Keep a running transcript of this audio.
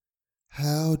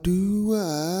How do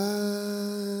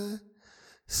I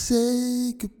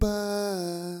say goodbye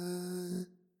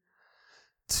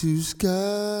to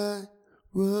Sky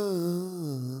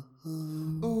Run?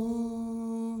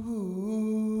 Ooh,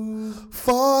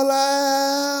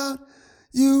 Fallout,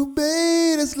 you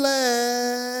made us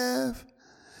laugh,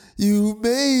 you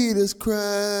made us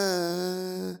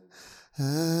cry.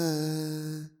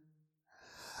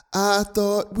 I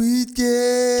thought we'd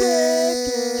get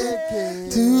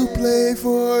to play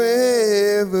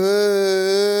forever,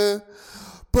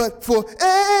 but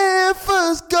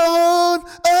forever's gone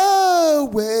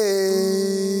away.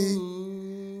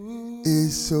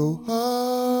 It's so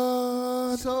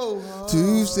hard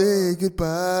to say goodbye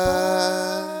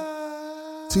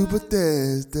to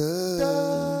Bethesda.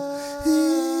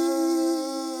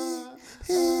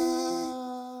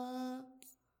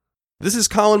 This is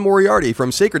Colin Moriarty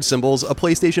from Sacred Symbols, a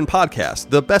PlayStation podcast,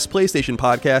 the best PlayStation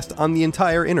podcast on the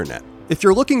entire internet. If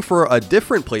you're looking for a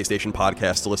different PlayStation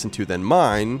podcast to listen to than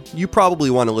mine, you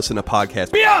probably want to listen to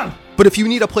Podcast Beyond! But if you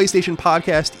need a PlayStation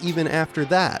podcast even after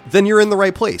that, then you're in the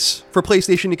right place for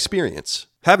PlayStation Experience.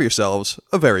 Have yourselves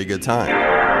a very good time.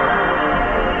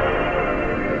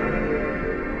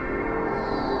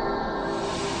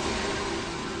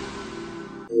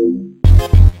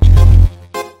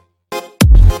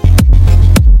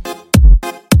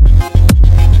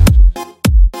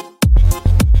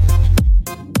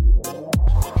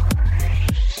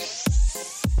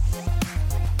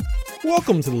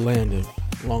 Welcome to the land of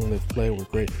long live play where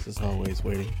greatness is always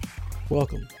waiting.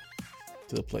 Welcome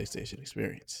to the PlayStation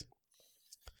Experience.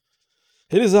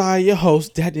 It is I, your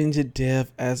host, Dat Ninja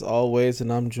Dev, as always,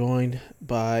 and I'm joined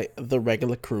by the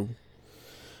regular crew.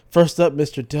 First up,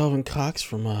 Mr. Delvin Cox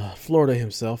from Florida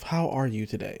himself. How are you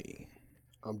today?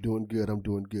 I'm doing good.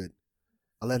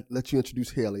 I'll let you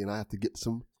introduce Haley, and I have to get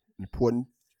some important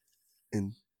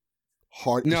and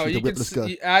hard issues that we have to discuss.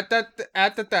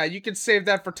 You can save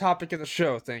that for topic of the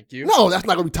show. Thank you. No, that's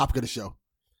not going to be topic of the show.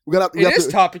 It is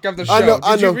topic of the show.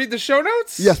 Did you read the show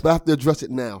notes? Yes, but I have to address it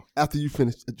now after you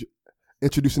finish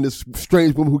introducing this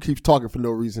strange woman who keeps talking for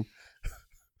no reason.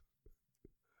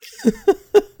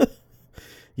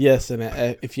 Yes, and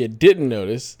if you didn't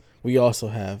notice, we also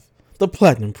have the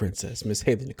Platinum Princess, Miss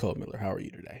Haley Nicole Miller. How are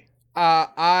you today?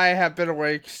 I have been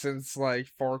awake since like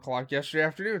 4 o'clock yesterday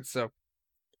afternoon, so.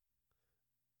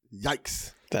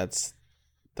 Yikes. That's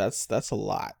a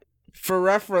lot. For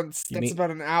reference, that's about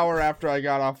an hour after I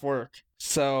got off work.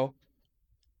 So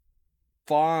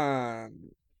fun.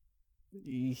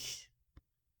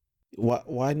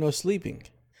 Why no sleeping?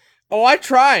 Oh, I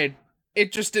tried.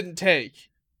 It just didn't take.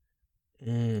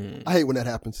 I hate when that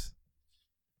happens.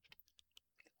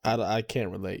 I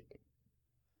can't relate.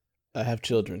 I have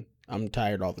children. I'm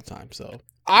tired all the time, so.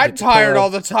 I'm tired all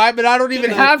the time, and I don't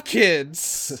even have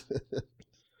kids.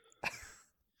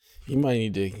 You might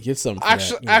need to get some.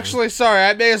 Actually, sorry.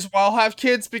 I may as well have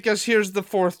kids because here's the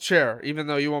 4th chair. Even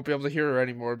though you won't be able to hear her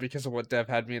anymore because of what Dev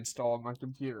had me install on my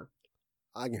computer.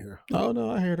 I can hear her. Oh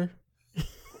no, I heard her.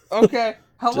 Okay.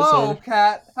 Hello,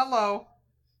 Kat. Hello.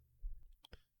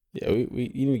 Yeah, you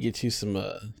need to get you some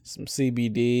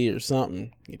CBD or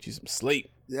something. Get you some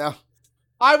sleep. Yeah.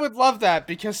 I would love that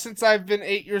because since I've been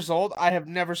 8 years old, I have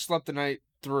never slept the night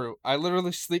through. I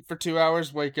literally sleep for 2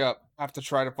 hours, wake up, have to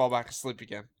try to fall back asleep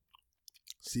again.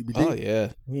 CBD. Oh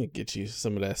yeah, you need to get you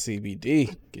some of that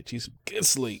CBD. Get you some good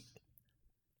sleep.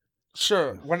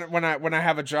 Sure, when I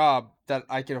have a job that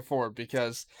I can afford,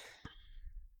 because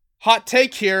hot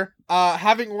take here,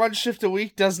 having 1 shift a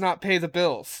week does not pay the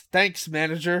bills. Thanks,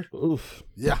 manager. Oof.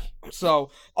 Yeah. So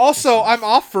also I'm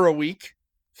off for a week,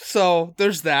 so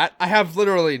there's that. I have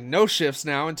literally no shifts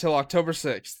now until October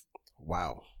 6th.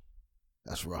 Wow,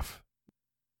 that's rough.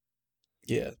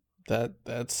 Yeah,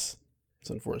 that's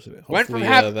unfortunate. Hopefully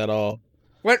that all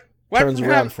turns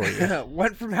around for you.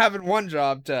 Went from having 1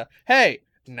 job to, hey,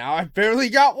 now I've barely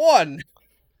got 1.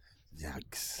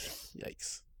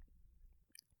 Yikes.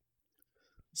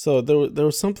 So there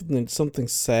was something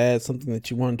sad, something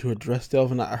that you wanted to address,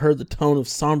 Delvin. I heard the tone of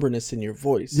somberness in your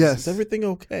voice. Yes. Is everything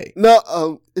okay?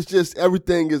 No, it's just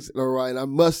everything is all right. I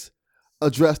must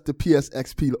address the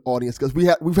PSXP audience because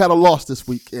we've had a loss this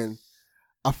week, and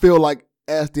I feel like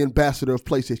as the ambassador of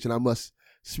PlayStation, I must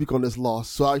speak on this loss.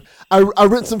 So I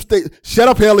written some statements. Shut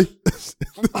up, Haley.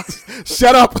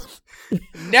 Shut up.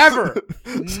 Never.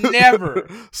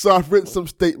 So I've written some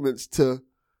statements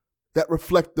that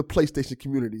reflect the PlayStation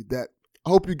community that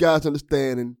I hope you guys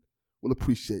understand and will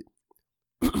appreciate.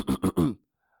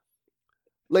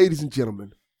 Ladies and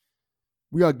gentlemen,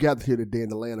 we are gathered here today in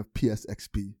the land of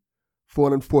PSXP for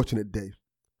an unfortunate day.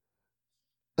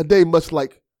 A day much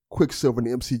like Quicksilver in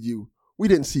the MCU, we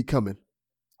didn't see coming.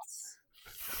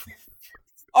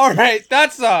 All right,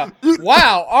 that's wow.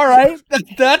 All right,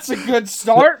 that's a good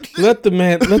start. Let the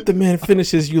man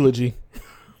finish his eulogy.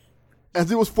 As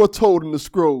it was foretold in the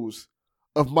scrolls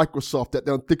of Microsoft that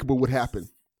the unthinkable would happen,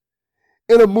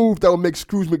 in a move that would make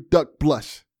Scrooge McDuck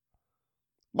blush,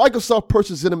 Microsoft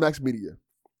purchased ZeniMax Media.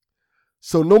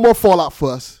 So no more Fallout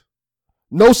for us.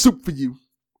 No soup for you.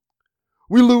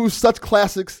 We lose such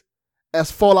classics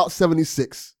as Fallout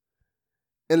 76.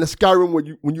 And the Skyrim,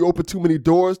 when you open too many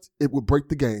doors, it will break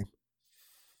the game.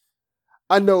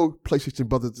 I know, PlayStation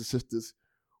brothers and sisters,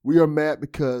 we are mad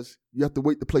because you have to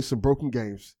wait to play some broken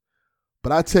games.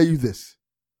 But I tell you this,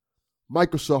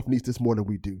 Microsoft needs this more than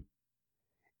we do.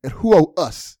 And who are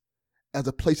us as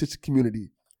a PlayStation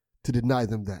community to deny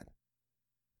them that?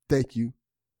 Thank you.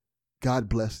 God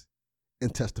bless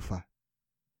and testify.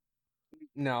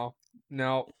 No.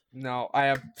 I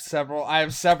have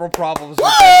several problems with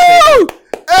that statement.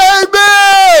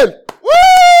 Amen!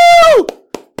 Woo!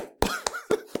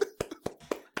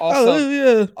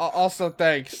 Also,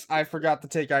 thanks. I forgot to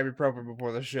take ibuprofen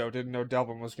before the show. Didn't know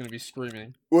Delvin was going to be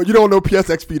screaming. Well, you don't know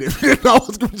PSXP then. You didn't know I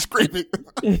was going to be screaming.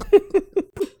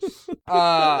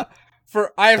 I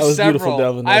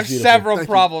have several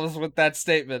problems with that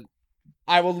statement.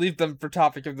 I will leave them for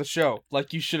topic of the show.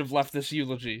 Like you should have left this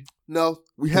eulogy. No,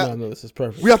 this is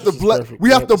perfect. We have to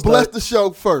bless the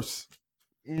show first.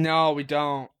 No, we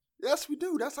don't. Yes, we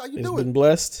do. That's how you It's do been it.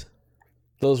 blessed.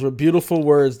 Those were beautiful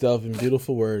words, Delvin.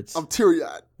 Beautiful words. I'm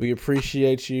teary-eyed. We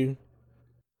appreciate you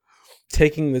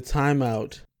taking the time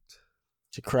out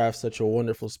to craft such a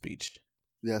wonderful speech.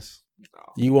 Yes.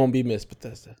 You won't be missed,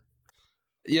 Bethesda.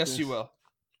 Yes, you will.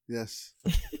 Yes.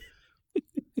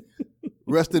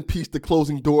 Rest in peace, the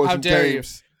closing doors How and dare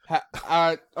games. you?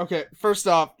 Okay, first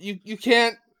off, you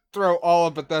can't throw all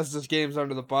of Bethesda's games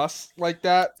under the bus like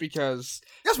that because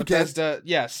Yes, we Bethesda.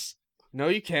 Yes. No,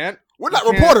 you can't. We're not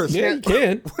reporters. Yeah, you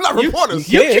can. We're not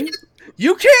reporters. You can.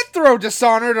 You can't throw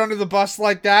Dishonored under the bus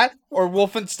like that, or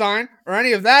Wolfenstein, or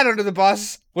any of that under the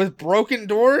bus with broken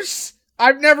doors.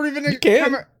 I've never even. You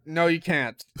can. No, you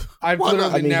can't. I've Why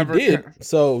not? literally I mean, never. he did.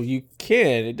 So you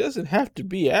can. It doesn't have to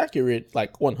be accurate,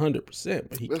 like 100%,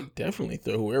 but he can definitely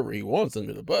throw whoever he wants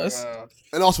under the bus.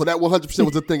 And also, that 100%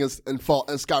 was the thing in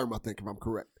Skyrim, I think, if I'm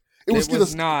correct. It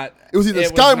was not. It was either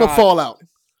Skyrim or Fallout.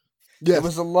 Yes. It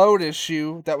was a load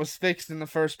issue that was fixed in the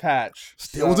first patch.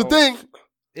 Still was a thing.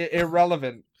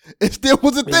 Irrelevant. It still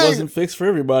was a It thing. wasn't fixed for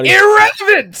everybody.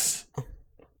 Irrelevant!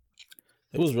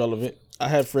 It was relevant. I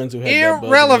had friends who had that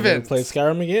Irrelevant. bug and never played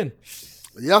Skyrim again.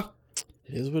 Yeah.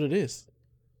 It is what it is.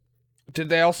 Did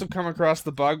they also come across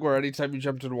the bug where anytime you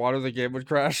jumped in water, the game would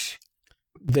crash?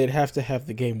 They'd have to have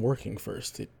the game working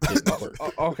first. It didn't work.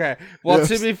 Okay. Well, Yes.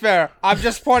 to be fair, I'm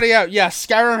just pointing out, yes,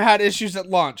 Skyrim had issues at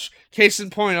launch. Case in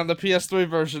point, on the PS3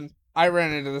 version, I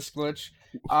ran into this glitch.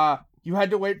 You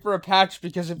had to wait for a patch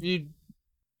because if you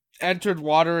entered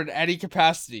water in any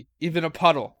capacity, even a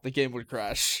puddle, the game would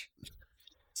crash.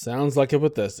 Sounds like a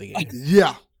Bethesda game.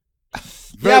 Yeah.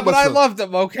 Very Yeah, but much I so. love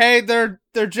them, okay? They're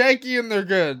janky and they're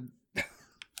good.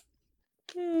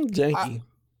 Janky.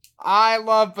 I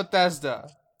love Bethesda.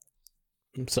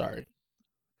 I'm sorry.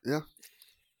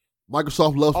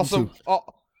 Microsoft loves Also, them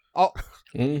too.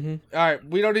 Mm-hmm. Alright,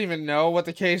 we don't even know what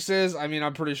the case is. I mean,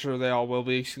 I'm pretty sure they all will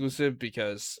be exclusive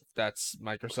because that's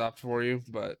Microsoft for you,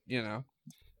 but, you know.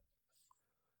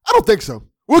 I don't think so.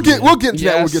 We'll get into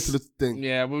that when we Yes. get to the thing.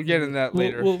 Yeah, we'll get into that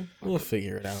later. We'll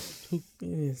figure it out.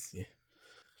 Yeah.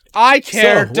 I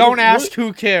care. So, Don't what- ask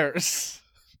who cares.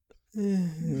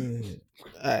 It's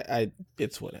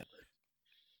whatever.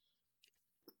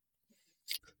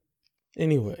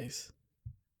 Anyways,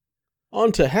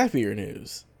 on to happier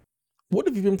news. What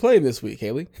have you been playing this week,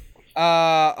 Haley?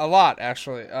 A lot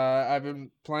actually. I've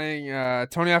been playing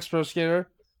Tony Hawk's Pro Skater.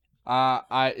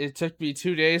 It took me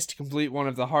 2 days to complete one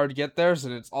of the hard get theres,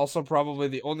 and it's also probably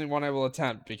the only one I will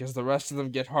attempt because the rest of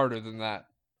them get harder than that.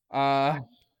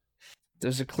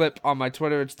 There's a clip on my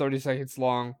Twitter. It's 30 seconds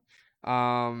long.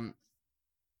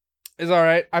 It's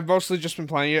alright. I've mostly just been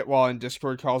playing it while in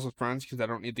Discord calls with friends because I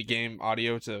don't need the game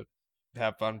audio to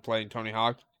have fun playing Tony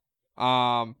Hawk.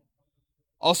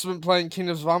 Also been playing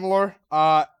Kingdoms of Amalur.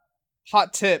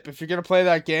 Hot tip, if you're going to play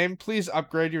that game, please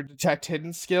upgrade your Detect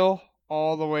Hidden skill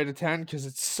all the way to 10 because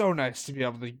it's so nice to be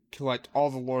able to collect all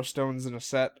the lore stones in a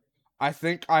set. I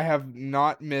think I have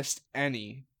not missed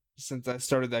any since I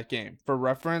started that game. For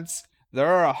reference, there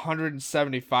are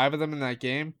 175 of them in that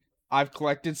game. I've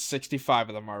collected 65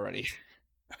 of them already.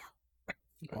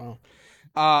 Wow.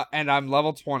 And I'm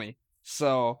level 20.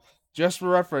 So just for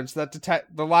reference, the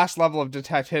last level of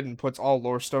Detect Hidden puts all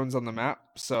lore stones on the map.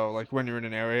 So, like, when you're in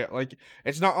an area, like,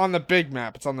 it's not on the big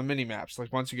map, it's on the mini maps.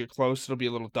 Like, once you get close, it'll be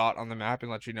a little dot on the map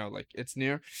and let you know, like, it's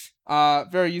near.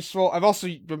 Very useful. I've also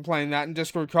been playing that in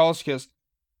Discord calls because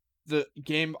the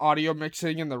game audio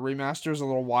mixing and the remaster is a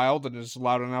little wild and is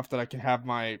loud enough that I can have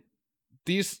the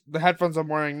headphones I'm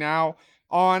wearing now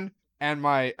on and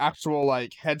my actual,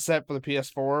 like, headset for the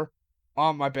PS4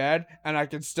 on my bed, and I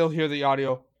can still hear the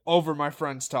audio over my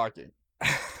friends talking.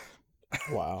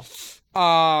 Wow.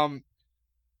 And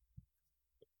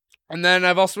then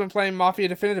I've also been playing Mafia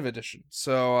Definitive Edition.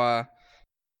 So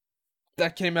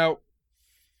that came out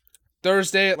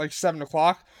Thursday at like 7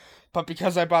 o'clock. But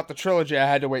because I bought the trilogy, I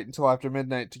had to wait until after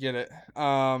midnight to get it.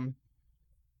 Don't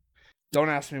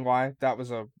ask me why. That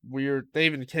was a weird... They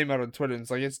even came out on Twitter and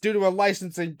it's like, it's due to a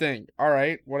licensing thing.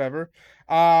 Alright, whatever.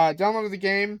 Downloaded the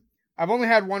game. I've only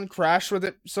had one crash with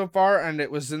it so far, and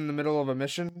it was in the middle of a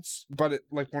mission. But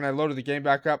when I loaded the game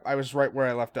back up, I was right where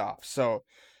I left off. So,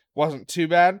 wasn't too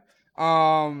bad.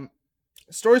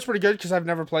 Story's pretty good because I've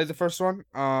never played the first one.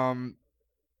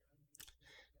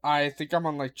 I think I'm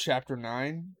on like chapter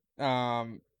 9.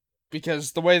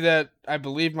 Because the way that I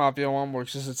believe Mafia 1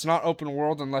 works is it's not open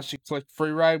world unless you click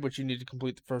free ride, which you need to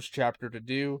complete the first chapter to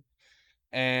do.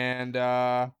 And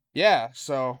yeah,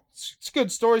 so it's a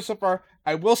good story so far.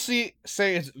 I will say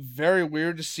it's very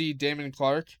weird to see Damon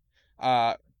Clark.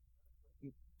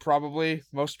 Probably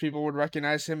most people would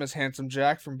recognize him as Handsome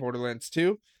Jack from Borderlands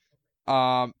 2.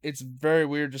 It's very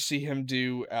weird to see him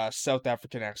do a South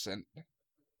African accent.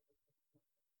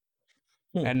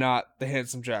 And not the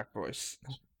Handsome Jack voice.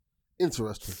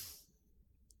 Interesting.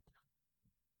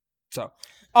 So,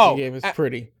 the game is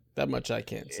pretty. That much I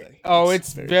can't say.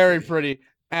 It's very pretty.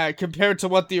 Compared to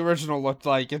what the original looked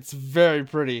like, it's very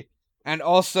pretty. And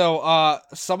also,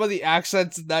 some of the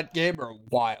accents in that game are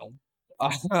wild.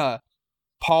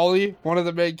 Polly, one of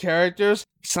the main characters,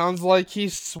 sounds like he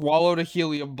swallowed a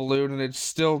helium balloon and it's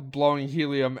still blowing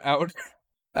helium out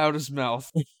his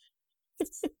mouth.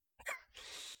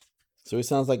 So he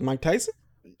sounds like Mike Tyson?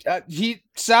 He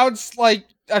sounds like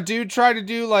a dude trying to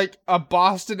do like a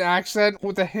Boston accent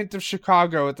with a hint of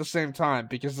Chicago at the same time,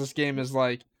 because this game is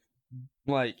like,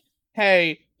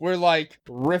 hey, we're like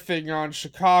riffing on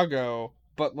Chicago,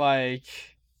 but like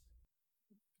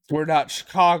we're not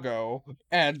Chicago,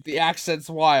 and the accent's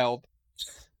wild.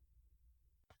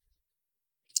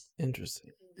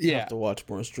 Interesting. Yeah. I have to watch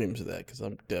more streams of that because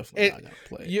I'm definitely not gonna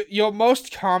play it. You'll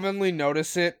most commonly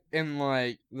notice it in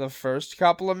like the first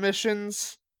couple of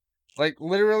missions. Like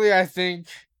literally, I think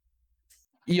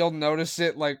you'll notice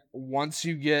it like once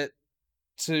you get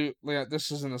to, like,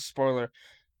 this isn't a spoiler.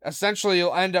 Essentially,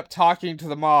 you'll end up talking to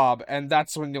the mob, and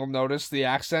that's when you'll notice the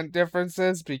accent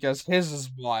differences because his is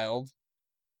wild.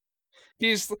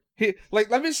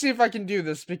 Let me see if I can do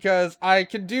this because I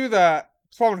can do the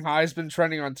Clone High's been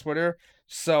trending on Twitter.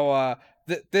 So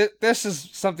this is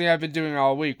something I've been doing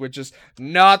all week, which is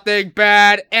nothing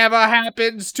bad ever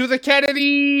happens to the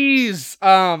Kennedys.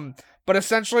 But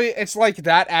essentially, it's like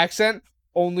that accent,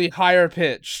 only higher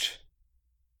pitched.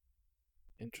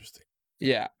 Interesting.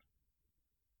 Yeah.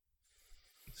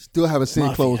 Still haven't seen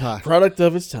Mafia, Clone High. Product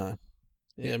of its time.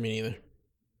 Yeah, me neither.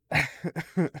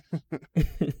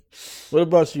 What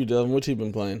about you, Devin? What you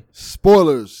been playing?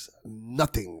 Spoilers,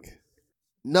 nothing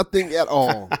at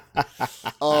all.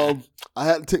 I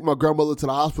had to take my grandmother to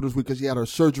the hospital this week because she had her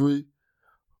surgery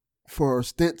for her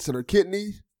stents in her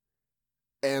kidney,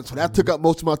 and so that took up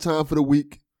most of my time for the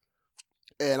week.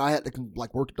 And I had to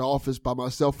like work at the office by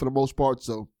myself for the most part,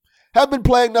 so haven't been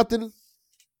playing nothing.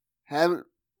 Haven't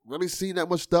really seen that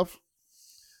much stuff.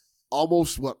 I'll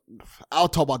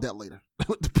talk about that later.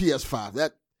 The PS5,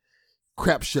 that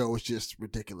crap show is just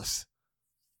ridiculous.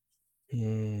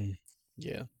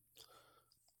 Yeah.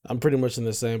 I'm pretty much in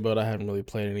the same boat. I haven't really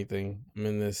played anything. I'm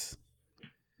in this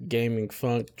gaming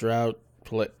funk, drought,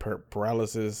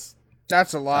 paralysis.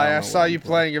 That's a lie. I saw you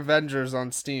playing Avengers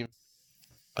on Steam.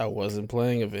 I wasn't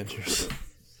playing Avengers.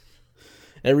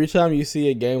 Every time you see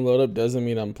a game load up doesn't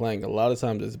mean I'm playing. A lot of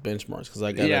times it's benchmarks because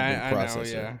I got a new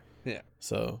processor. Yeah.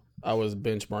 So I was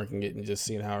benchmarking it and just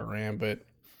seeing how it ran, but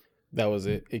that was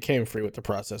it. It came free with the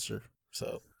processor,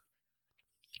 so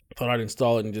thought I'd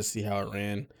install it and just see how it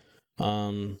ran.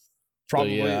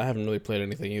 Probably. Yeah, I haven't really played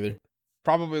anything either.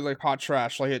 Probably like hot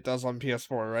trash, like it does on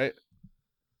PS4, right?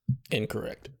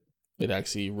 Incorrect. It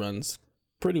actually runs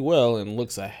pretty well and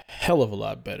looks a hell of a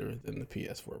lot better than the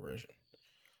PS4 version.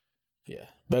 Yeah,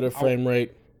 better frame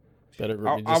rate, better.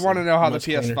 I want to know how the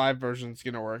PS5 version's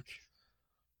gonna work.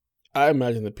 I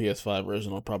imagine the PS5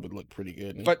 version will probably look pretty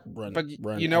good. But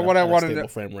you know what I want to know?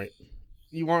 Frame rate.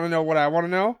 You want to know what I want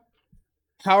to know?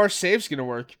 how our save's gonna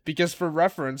work. Because for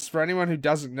reference, for anyone who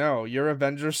doesn't know, your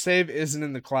Avengers save isn't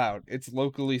in the cloud. It's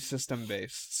locally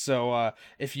system-based. So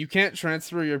if you can't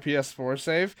transfer your PS4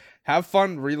 save, have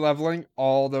fun releveling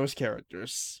all those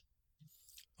characters.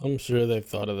 I'm sure they've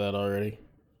thought of that already.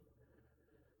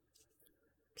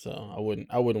 So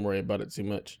I wouldn't worry about it too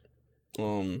much.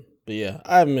 But yeah,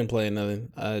 I haven't been playing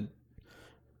nothing.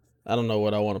 I don't know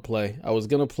what I want to play. I was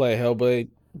gonna play Hellblade,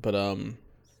 but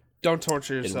Don't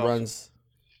torture yourself. it runs.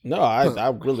 No, I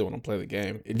really want to play the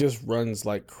game. It just runs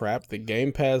like crap. The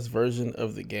Game Pass version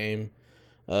of the game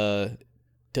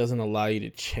doesn't allow you to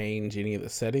change any of the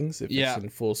settings if it's in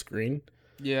full screen.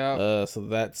 Yeah. So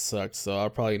that sucks. So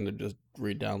I'll probably end up just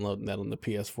re-downloading that on the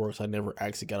PS4 because I never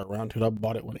actually got around to it. I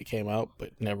bought it when it came out,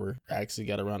 but never actually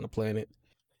got around to playing it.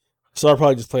 So I'll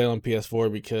probably just play it on PS4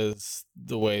 because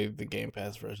the way the Game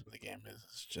Pass version of the game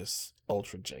is just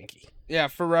ultra janky. Yeah,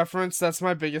 for reference, that's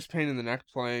my biggest pain in the neck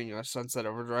playing Sunset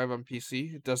Overdrive on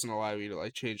PC. It doesn't allow you to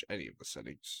like change any of the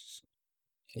settings.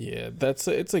 Yeah,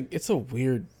 it's a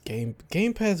weird game.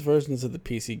 Game Pass versions of the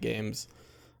PC games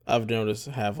I've noticed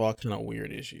have all kind of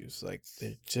weird issues. Like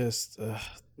they're just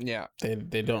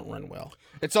they don't run well.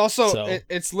 It's also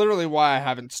it's literally why I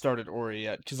haven't started Ori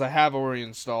yet, because I have Ori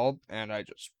installed and I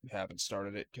just haven't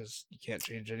started it because you can't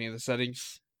change any of the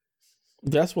settings.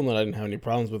 That's one that I didn't have any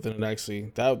problems with, and it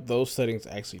actually those settings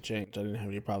actually changed. I didn't have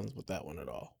any problems with that one at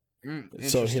all.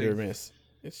 It's so hit or miss.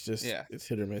 It's just it's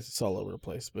hit or miss. It's all over the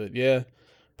place. But yeah,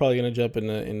 probably gonna jump in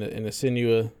the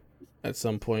Senua at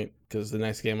some point because the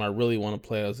next game I really want to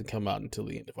play doesn't come out until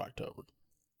the end of October.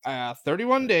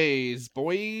 31 days,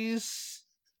 boys.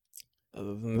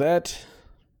 Other than that,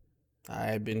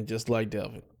 I've been just like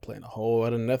Delvin, playing a whole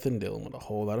lot of nothing, dealing with a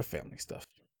whole lot of family stuff.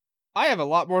 I have a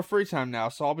lot more free time now,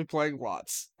 so I'll be playing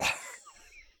lots.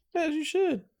 As you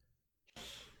should.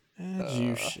 As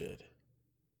you should.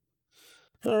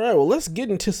 All right, well, let's get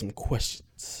into some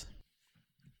questions.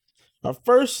 Our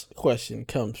first question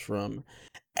comes from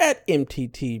at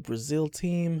MTT Brazil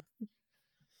Team,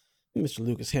 Mr.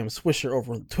 Lucas Ham Swisher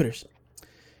over on the Twitters.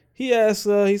 He asks,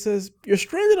 he says, you're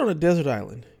stranded on a desert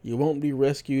island. You won't be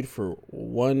rescued for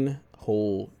 1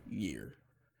 whole year.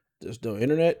 There's no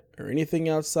internet or anything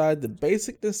outside the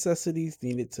basic necessities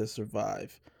needed to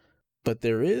survive. But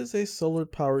there is a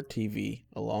solar-powered TV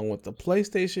along with the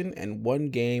PlayStation and 1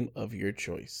 game of your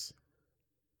choice.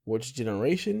 Which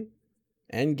generation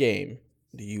and game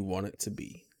do you want it to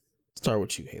be? Start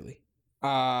with you, Haley.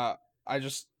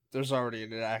 There's already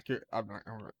an inaccurate.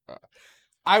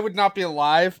 I would not be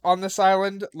alive on this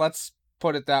island. Let's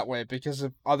put it that way, because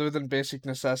if other than basic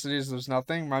necessities, there's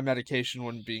nothing. My medication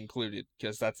wouldn't be included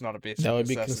because that's not a basic. That would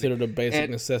be considered a basic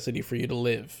necessity for you to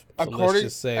live.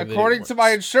 So according to my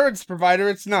insurance provider,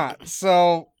 it's not.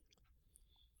 So,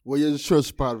 well, your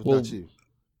insurance provider not you.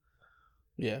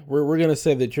 Yeah, we're gonna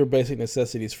say that your basic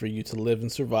necessities for you to live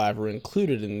and survive are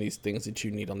included in these things that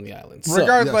you need on the island. So,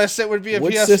 regardless, it would be a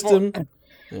which PS4 system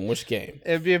and which game.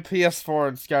 It'd be a PS4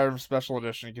 and Skyrim Special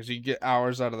Edition because you get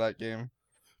hours out of that game.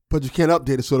 But you can't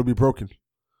update it, so it'll be broken.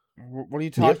 What are you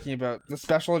talking about? The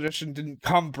Special Edition didn't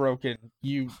come broken,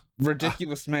 you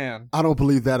ridiculous man. I don't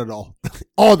believe that at all.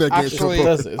 All their games are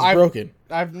broken. It's broken.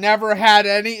 I've never had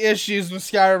any issues with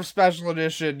Skyrim Special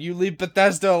Edition. You leave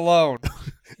Bethesda alone.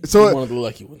 So one of the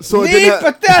lucky ones. So leave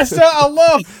Bethesda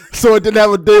alone! So it didn't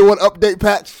have a day 1 update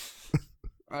patch?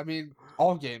 I mean,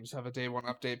 all games have a day 1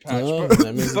 update patch.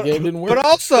 That means the game didn't work. But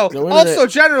also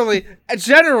generally,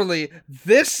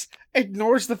 this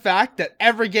ignores the fact that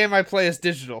every game I play is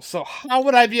digital. So how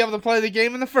would I be able to play the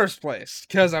game in the first place?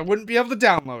 Because I wouldn't be able to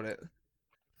download it.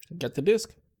 Get the disc.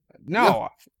 No.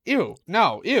 Yeah.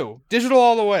 Ew. Digital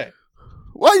all the way.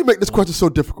 Why you make this question so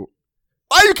difficult?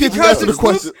 Why you keep asking the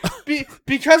question?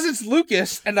 Because it's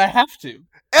Lucas, and I have to.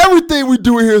 Everything we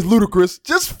do here is ludicrous.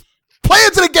 Just play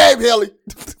into the game, Haley.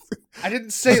 I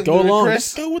didn't say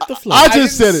ludicrous. Go with the flow. I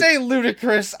just said it. I didn't say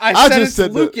ludicrous. I said it's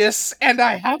Lucas, and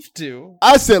I have to.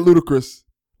 I said ludicrous.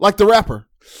 Like the rapper.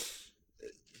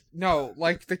 No,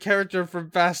 like the character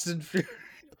from Fast and Furious.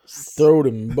 Throw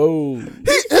them bows.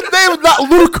 His name is not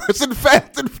Ludacris in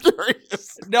Fast and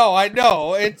Furious. No, I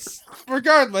know. It's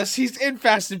regardless. He's in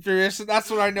Fast and Furious, and that's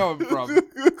what I know him from.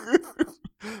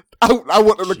 I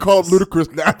want them to call him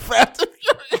Ludacris, not Fast and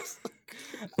Furious.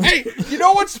 Hey, you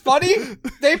know what's funny?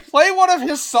 They play one of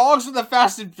his songs in the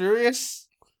Fast and Furious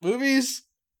movies,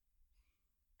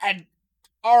 and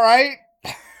all right.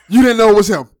 You didn't know it was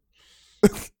him.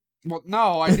 Well,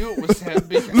 no, I knew it was him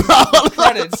because of the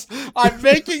credits. I'm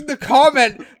making the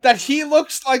comment that he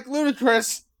looks like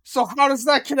Ludacris, so how does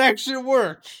that connection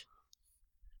work?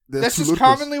 This is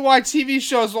commonly why TV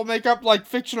shows will make up, like,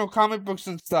 fictional comic books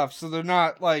and stuff, so they're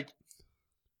not, like...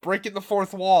 breaking the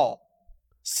fourth wall.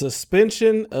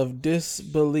 Suspension of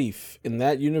disbelief. In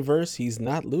that universe, he's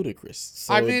not Ludacris.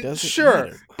 So I it mean, doesn't sure,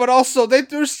 matter. but also they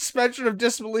threw suspension of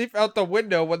disbelief out the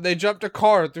window when they jumped a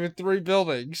car through 3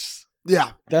 buildings.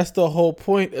 Yeah. That's the whole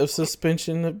point of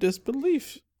suspension of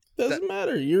disbelief. Doesn't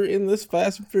matter. You're in this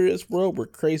Fast and Furious world where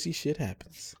crazy shit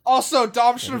happens. Also,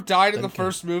 Dom should have died in the Okay.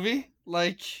 first movie.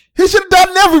 Like, He should have done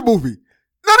in every movie.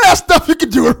 None of that stuff you can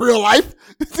do in real life.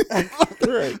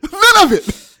 Right. None of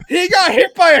it. he got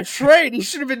hit by a train. He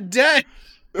should have been dead.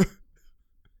 His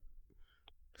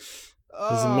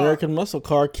American muscle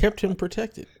car kept him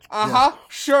protected.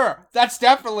 Sure. That's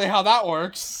definitely how that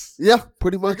works. Yeah,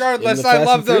 pretty much. In the Regardless, I Fast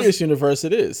love and Furious those. universe,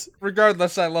 it is.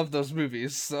 Regardless, I love those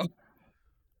movies. So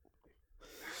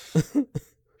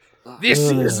this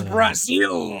is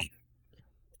Brazil.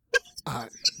 All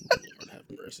right. Lord have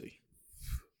mercy.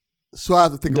 So I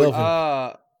have to think about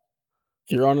Delvin.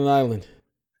 You're on an island.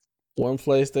 One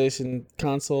PlayStation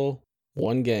console,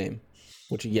 one game.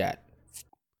 What you got?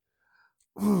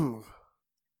 I'm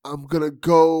going to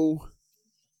go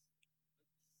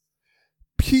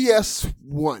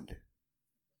PS1.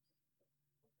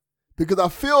 Because I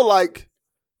feel like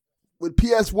with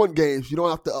PS1 games, you don't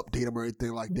have to update them or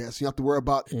anything like that. So you don't have to worry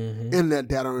about Mm-hmm. internet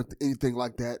data or anything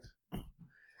like that.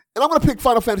 And I'm going to pick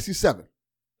Final Fantasy VII.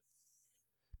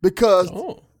 Because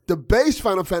Oh. the base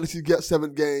Final Fantasy VII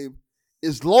game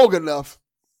is long enough.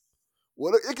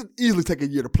 Well, it could easily take a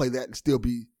year to play that and still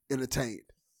be entertained.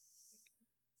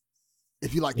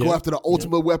 If you go Yeah. after the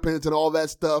ultimate weapons and all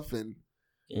that stuff. And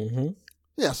Mm-hmm.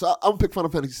 yeah, so I'm going to pick Final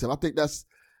Fantasy VII. I think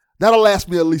that'll last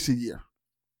me at least a year.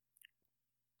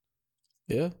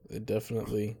 Yeah, it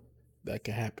definitely, that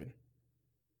could happen.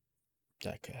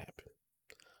 That could happen.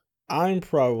 I'm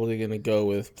probably going to go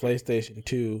with PlayStation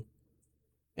 2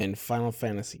 and Final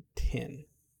Fantasy X.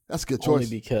 That's a good Only choice.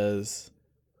 because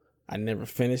I never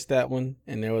finished that one,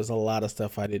 and there was a lot of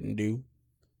stuff I didn't do.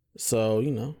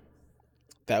 So,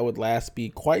 that would last me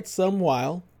quite some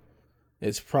while.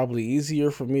 It's probably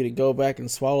easier for me to go back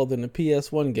and swallow than the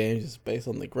PS1 games just based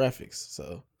on the graphics.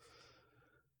 So,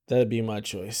 that'd be my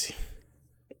choice.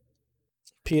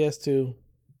 PS2,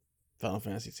 Final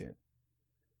Fantasy X.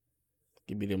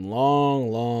 Give me them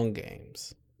long, long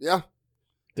games Yeah,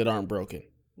 that aren't broken,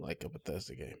 like a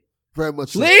Bethesda game. very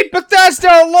much so. Leave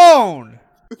Bethesda alone.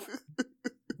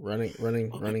 Running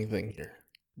thing here.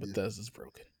 Bethesda's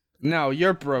broken. No,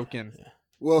 you're broken.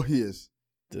 Well, he is.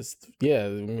 I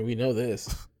mean, we know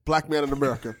this. Black man in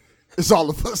America. It's all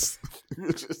of us.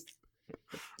 We're just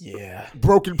Yeah.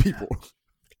 broken people.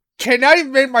 Okay, now you've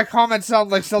made my comment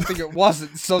sound like something it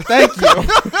wasn't, so thank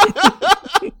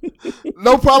you.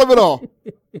 No problem at all.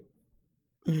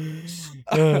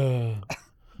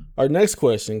 Our next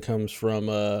question comes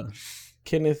from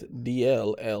Kenneth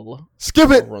DLL Skip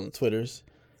it. over on the Twitters.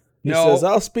 He No. says,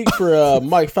 I'll speak for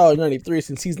Mike Fowler 93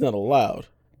 since he's not allowed.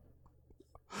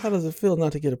 How does it feel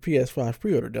not to get a PS5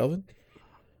 pre-order, Delvin?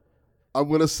 I'm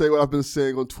going to say what I've been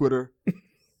saying on Twitter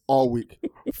all week.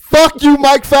 Fuck you,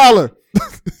 Mike Fowler.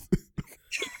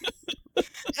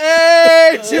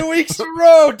 Hey, 2 weeks in a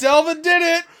row. Delvin did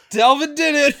it. Delvin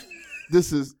did it.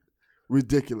 This is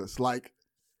ridiculous.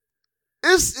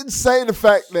 It's insane the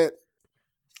fact that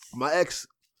my ex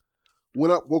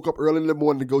woke up early in the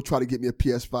morning to go try to get me a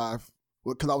PS5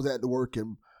 because I was at the work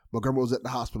and my grandma was at the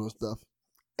hospital and stuff.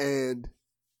 And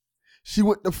she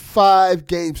went to 5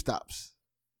 GameStops.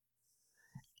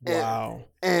 Wow.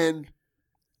 And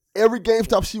every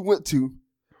GameStop she went to,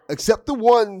 except the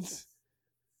ones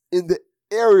in the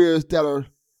areas that are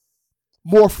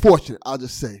more fortunate, I'll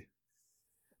just say,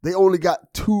 they only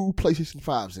got 2 PlayStation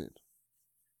 5s in.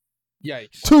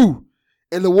 Yikes. 2.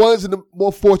 And the ones in the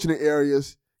more fortunate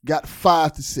areas got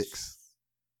 5 to 6.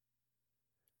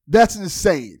 That's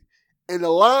insane. And the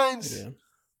lines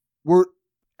were,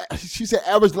 she said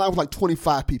average line was like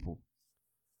 25 people.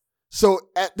 So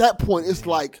at that point, it's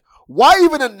like, why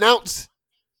even announce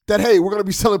that, hey, we're going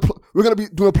to be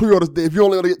doing pre-orders today if you're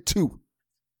only going to get 2?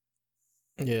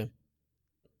 Yeah.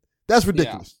 That's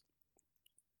ridiculous.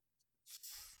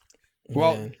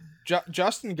 Well, Man.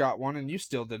 Justin got one and you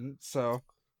still didn't, so.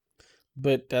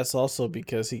 But that's also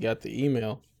because he got the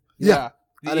email. Yeah.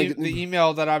 I The, didn't get the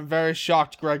email that I'm very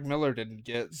shocked Greg Miller didn't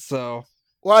get, so.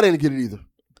 Well, I didn't get it either.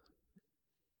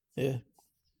 Yeah.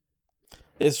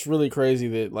 It's really crazy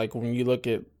that, when you look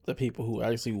at the people who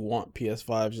actually want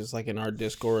PS5s, just like in our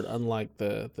Discord, unlike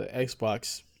the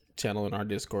Xbox channel in our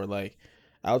Discord,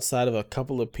 outside of a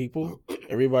couple of people,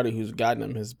 everybody who's gotten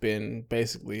them has been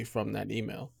basically from that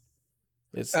email.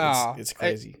 It's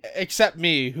crazy. Except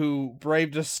me, who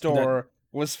braved a store,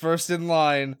 was first in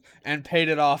line, and paid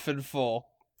it off in full.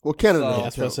 Well, Canada. So- Yeah,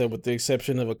 that's what I said. With the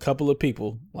exception of a couple of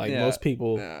people, like Yeah, most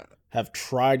people Yeah. have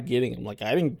tried getting them. Like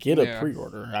I didn't get a Yeah.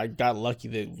 pre-order. I got lucky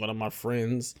that one of my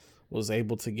friends was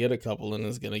able to get a couple and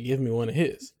is gonna give me one of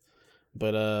his.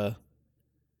 But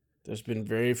there's been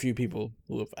very few people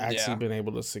who have actually Yeah. been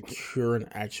able to secure an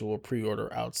actual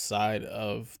pre-order outside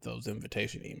of those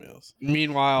invitation emails.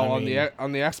 Meanwhile, I on mean-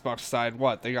 the Xbox side,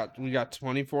 we got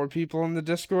 24 people in the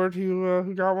Discord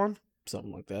who got one.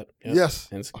 Something like that. Yep. Yes.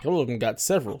 And a couple of them got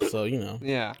several. So,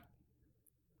 Yeah.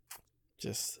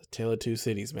 just a tale of two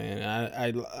cities, man. I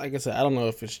like I said, I don't know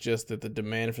if it's just that the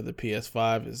demand for the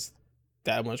PS5 is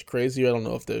that much crazier. I don't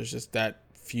know if there's just that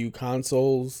few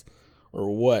consoles or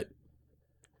what.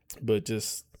 But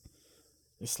just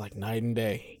it's like night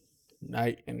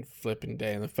and flipping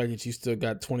day. And the fact that you still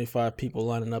got 25 people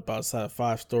lining up outside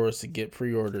 5 stores to get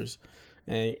pre-orders.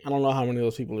 And I don't know how many of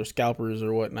those people are scalpers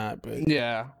or whatnot, but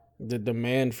Yeah. the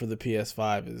demand for the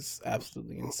PS5 is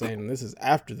absolutely insane. And this is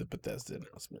after the Bethesda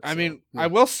announcement. I so- mean, I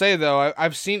will say though,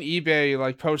 I've seen eBay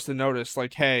like post a notice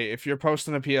like, "Hey, if you're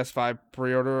posting a PS5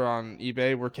 pre-order on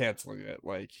eBay, we're canceling it."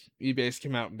 Like eBay's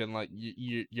come out and been like,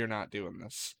 "You're not doing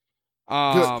this."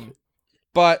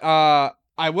 But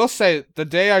I will say the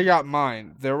day I got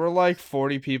mine, there were like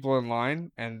 40 people in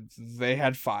line, and they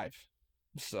had 5.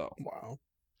 So wow.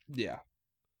 yeah,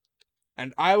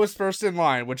 and I was first in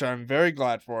line, which I'm very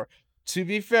glad for. To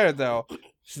be fair though,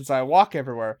 since I walk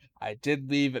everywhere, I did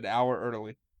leave an hour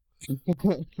early.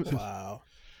 Wow.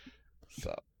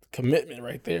 So Commitment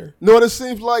right there. No, it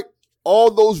seems like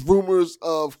all those rumors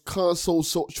of console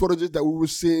shortages that we were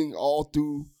seeing all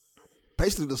through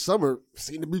basically the summer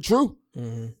seem to be true.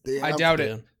 Mm-hmm. I doubt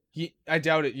Yeah. it. I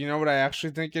doubt it. You know what I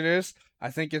actually think it is? I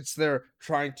think it's they're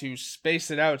trying to space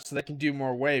it out so they can do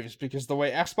more waves, because the way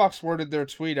Xbox worded their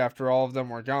tweet after all of them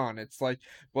were gone, it's like,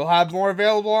 we'll have more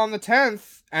available on the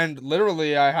 10th. And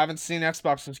literally, I haven't seen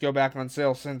Xboxes go back on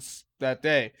sale since that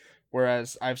day.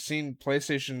 Whereas I've seen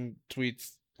PlayStation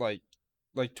tweets, like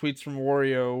tweets from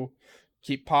Wario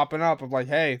keep popping up of like,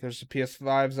 hey, there's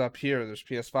PS5s up here. There's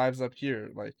PS5s up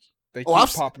here. Like, they keep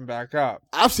popping back up.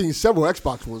 I've seen several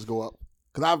Xbox ones go up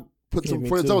because I've put some me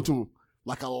friends too. onto them,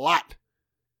 like a lot.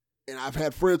 And I've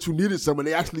had friends who needed some, and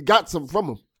they actually got some from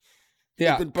them.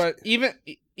 Yeah, Even- but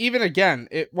even again,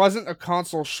 it wasn't a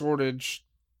console shortage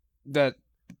that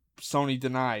Sony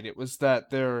denied. It was that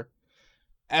their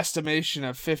estimation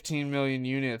of 15 million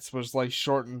units was like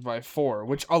shortened by 4,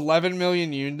 which 11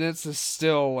 million units is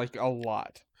still like a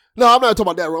lot. No, I'm not talking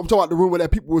about that. I'm talking about the rumor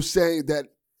that people were saying that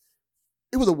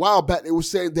it was a while back. They were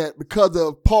saying that because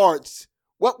of parts,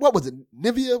 what was it,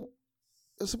 Nvidia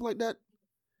or something like that,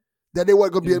 that they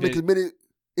weren't going to be able to make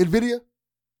as many Nvidia.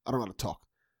 I don't know how to talk.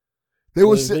 They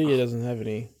Well, were Nvidia doesn't have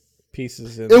any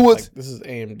pieces in It was- like, this is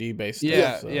AMD based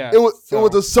Yeah, stuff. So. yeah. It was So-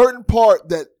 a certain part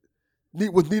that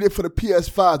was needed for the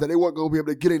PS5 that they weren't going to be able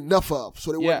to get enough of,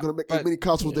 so they Yeah, weren't going to make as but- many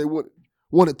consoles they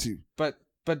wanted to. But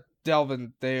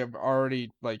Delvin, they have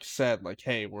already like said like,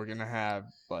 hey, we're gonna have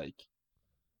like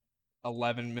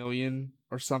 11 million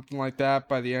or something like that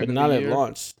by the end But of not the at year.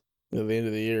 launch. At the end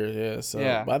of the year, yeah. So,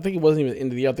 Yeah. but I think it wasn't even the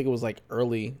end of the year. I think it was like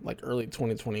early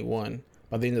 2021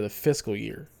 by the end of the fiscal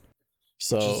year.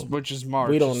 So which is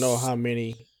March. we don't know how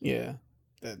many. Yeah,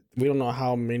 we don't know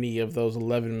how many of those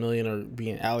 11 million are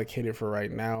being allocated for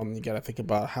right now, and you got to think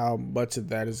about how much of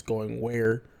that is going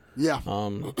where. Yeah.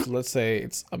 So let's say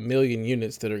it's 1 million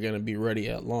units that are going to be ready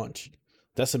at launch.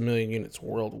 That's 1 million units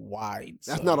worldwide.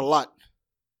 That's so, not a lot.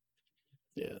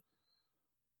 Yeah.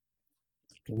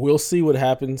 We'll see what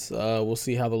happens. We'll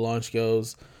see how the launch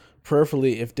goes.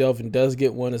 Prayerfully, if Delvin does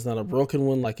get one, it's not a broken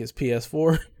one like his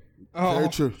PS4. Very Oh,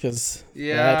 true. Because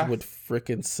Yeah. that would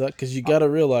freaking suck. Because you got to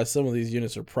realize some of these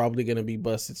units are probably going to be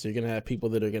busted. So you're going to have people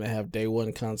that are going to have day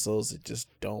one consoles that just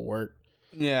don't work.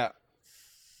 yeah.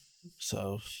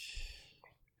 So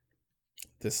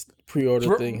this pre-order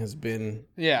Dr- thing has been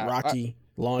Yeah. rocky.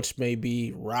 Launch may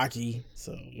be rocky.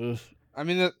 So ugh. I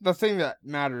mean, the thing that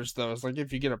matters though is like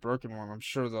if you get a broken one, I'm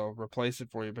sure they'll replace it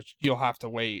for you, but you'll have to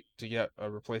wait to get a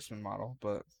replacement model.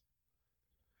 But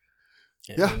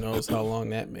And Yeah. who knows how long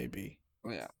that may be.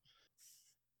 yeah,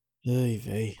 Hey,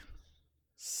 vey.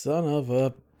 Son of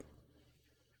a...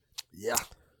 Yeah.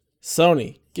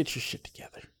 Sony, get your shit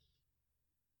together.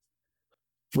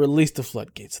 Release the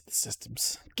floodgates of the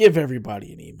systems. Give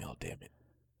everybody an email, damn it.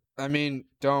 I mean,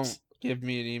 don't give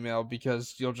me an email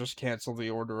because you'll just cancel the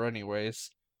order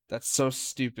anyways. That's so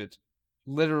stupid,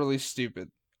 literally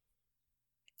stupid.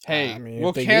 Hey, I mean, we'll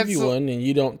if they cancel. give you one and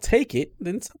you don't take it,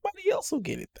 then somebody else will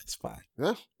get it. That's fine.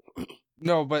 Yeah.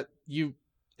 No, but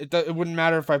it wouldn't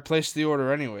matter if I placed the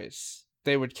order anyways.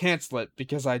 They would cancel it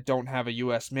because I don't have a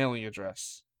U.S. mailing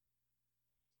address.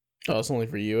 Oh, it's only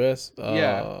for US?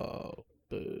 Yeah. Well,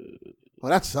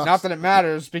 that sucks. Not that it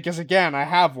matters, because again, I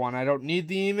have one. I don't need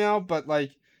the email, but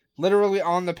like literally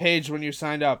on the page when you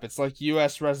signed up, it's like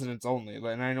US residents only,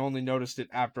 and I only noticed it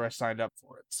after I signed up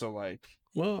for it. So like,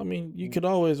 Well, I mean, you could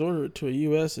always order it to a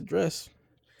US address.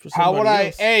 For how would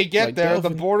somebody I else, get like there?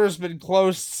 Delvin. The border's been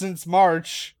closed since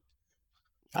March.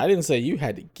 I didn't say you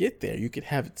had to get there. You could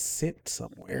have it sent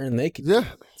somewhere, and they could Yeah.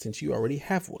 have it, since you already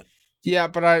have one. Yeah,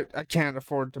 but I can't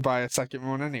afford to buy a second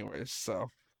one anyways, so.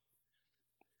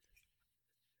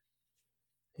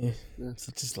 Yeah,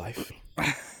 such is life.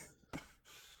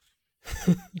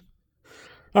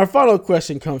 Our final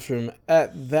question comes from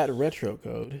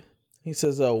 @thatretrocode. He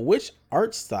says, which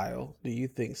art style do you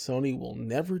think Sony will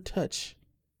never touch,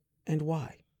 and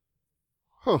why?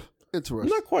 Huh. I'm Interesting.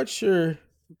 not quite sure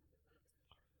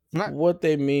Not- what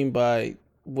they mean by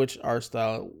which art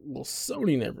style will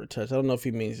Sony never touch. I don't know if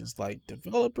he means just like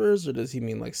developers, or does he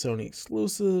mean like Sony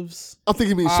exclusives? I think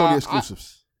he means Sony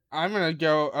exclusives. I'm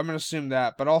gonna assume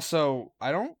that, but also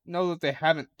I don't know that they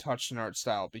haven't touched an art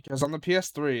style, because on the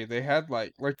PS3 they had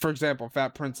like for example,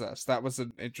 Fat Princess. That was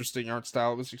an interesting art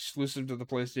style. It was exclusive to the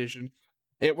PlayStation.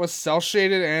 It was cel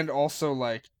shaded and also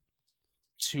like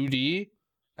 2D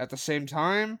at the same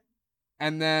time.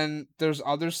 And then there's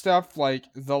other stuff like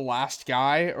The Last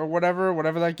Guy or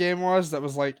whatever that game was, that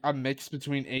was like a mix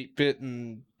between 8-bit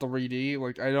and 3D.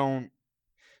 Like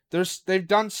they've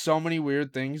done so many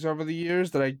weird things over the years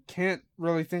that I can't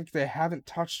really think they haven't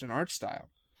touched an art style.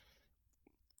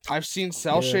 I've seen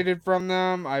cel shaded from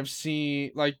them. I've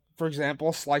seen, like, for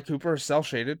example, Sly Cooper is cel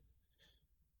shaded.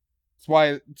 It's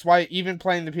why even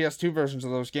playing the PS2 versions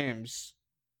of those games,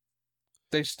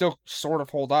 they still sort of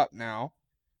hold up now.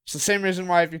 It's the same reason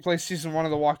why if you play Season 1 of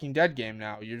the Walking Dead game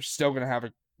now, you're still gonna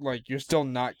have you're still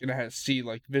not gonna see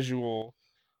like visual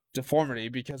deformity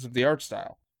because of the art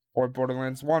style. Or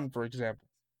Borderlands 1, for example.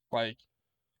 Like,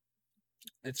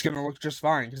 it's gonna look just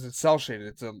fine because it's cel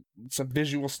shaded. It's a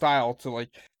visual style to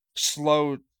like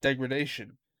slow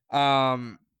degradation.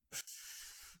 They've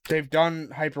done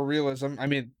hyperrealism. I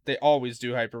mean, they always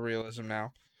do hyperrealism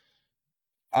now.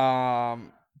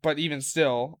 But even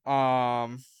still,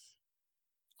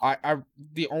 I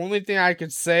the only thing I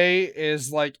could say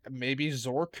is like maybe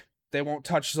Zork. They won't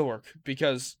touch Zork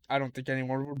because I don't think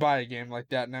anyone would buy a game like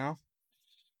that now.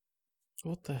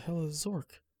 What the hell is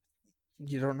Zork?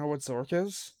 You don't know what Zork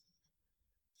is?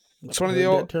 It's one of the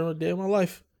old term of day of my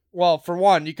life. Well, for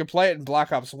one, you could play it in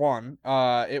Black Ops 1.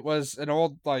 It was an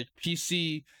old like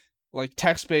PC, like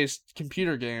text-based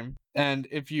computer game, and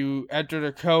if you entered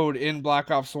a code in Black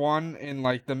Ops 1 in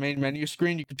like the main menu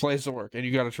screen, you could play Zork, and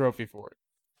you got a trophy for it.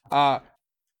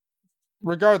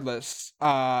 Regardless,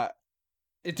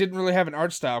 it didn't really have an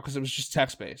art style because it was just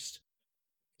text-based.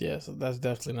 Yeah, so that's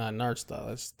definitely not an art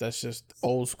style. That's just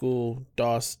old school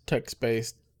DOS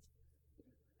text-based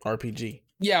RPG.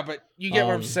 Yeah, but you get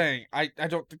what I'm saying. I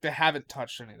don't think they haven't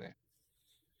touched anything.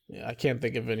 Yeah, I can't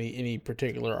think of any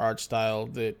particular art style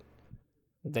that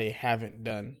they haven't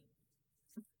done.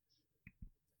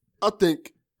 I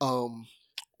think, well,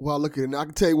 look at it now. I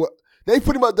can tell you what, they've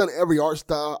pretty much done every art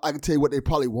style. I can tell you what they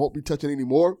probably won't be touching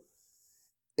anymore.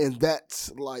 And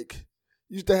that's like,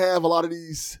 used to have a lot of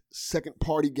these second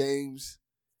party games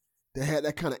that had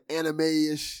that kind of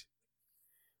anime-ish,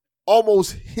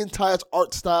 almost hentai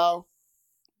art style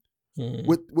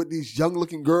with these young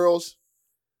looking girls.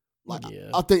 Like, yeah.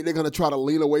 I think they're gonna try to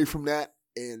lean away from that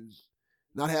and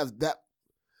not have that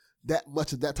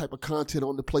much of that type of content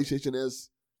on the PlayStation as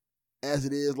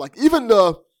it is. Like even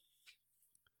the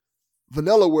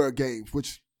Vanillaware games,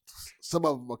 which some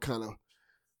of them are kind of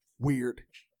weird.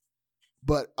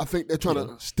 But I think they're trying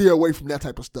to steer away from that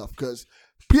type of stuff because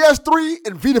PS3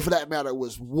 and Vita, for that matter,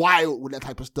 was wild with that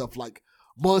type of stuff, like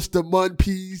Monster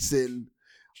Munpiece and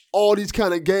all these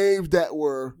kind of games that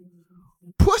were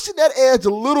pushing that edge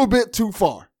a little bit too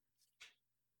far.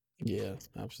 Yeah,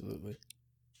 absolutely.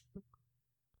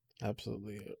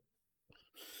 Absolutely.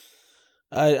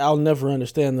 I'll never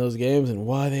understand those games and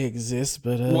why they exist,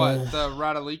 but what, the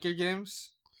Radalika games?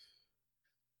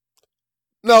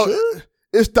 No. Sure.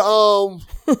 It's the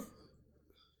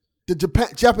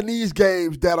Japanese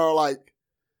games that are like,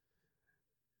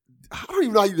 I don't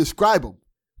even know how you describe them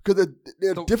because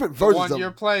they're different versions of them. The one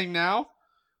you're playing now?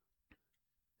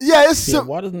 Yeah, it's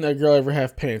why doesn't that girl ever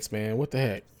have pants, man? What the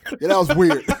heck? Yeah, that was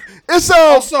weird. It's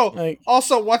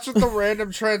also what's with the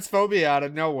random transphobia out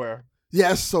of nowhere?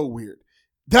 Yeah, it's so weird.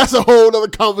 That's a whole other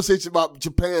conversation about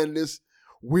Japan. This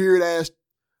weird ass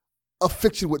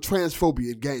affliction with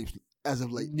transphobia in games. As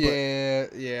of late.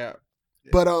 Yeah.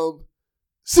 But,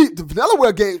 see, the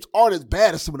Vanillaware games aren't as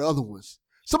bad as some of the other ones.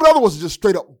 Some of the other ones are just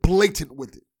straight up blatant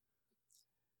with it.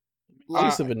 At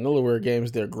least the Vanillaware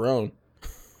games, they're grown.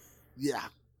 Yeah.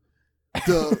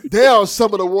 They are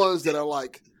some of the ones that are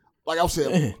like I was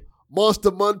saying, Man. Monster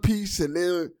One Piece, and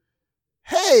they're,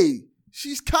 hey,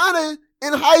 she's kind of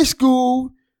in high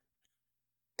school,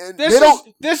 and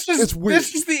This is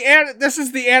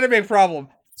the anime problem.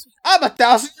 I'm a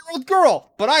 1,000-year-old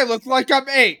girl, but I look like I'm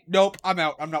 8. Nope, I'm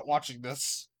out. I'm not watching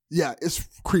this. Yeah, it's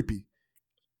creepy,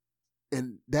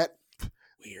 and that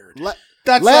Weird.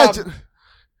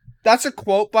 That's a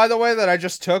quote, by the way, that I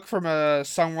just took from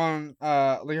someone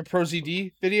like a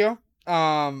ProZD video.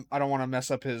 I don't want to mess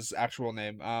up his actual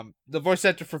name. The voice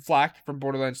actor for Flack from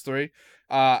Borderlands 3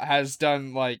 has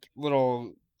done like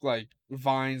little like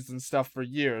vines and stuff for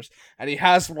years, and he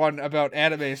has one about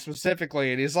anime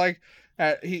specifically, and he's like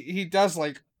he does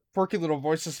like quirky little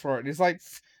voices for it, and he's like,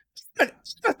 I'm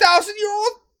a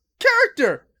 1,000-year-old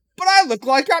character, but I look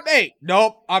like I'm 8.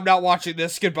 Nope, I'm not watching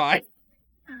this. Goodbye.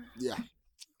 Yeah.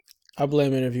 I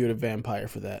blame Interview with a Vampire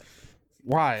for that.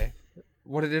 Why?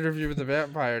 What did Interview with the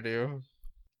Vampire do?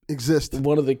 Exist.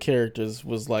 One of the characters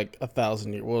was like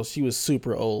 1,000 years. Well, she was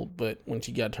super old, but when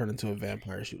she got turned into a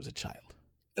vampire, she was a child.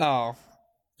 Oh.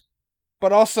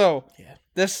 But also, Yeah.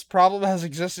 this problem has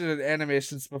existed in anime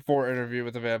since before Interview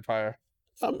with the Vampire.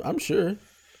 I'm sure,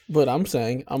 but I'm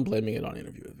saying I'm blaming it on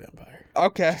Interview with a Vampire.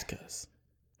 Okay.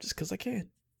 Just because I can.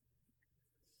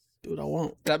 Do what I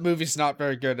want. That movie's not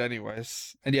very good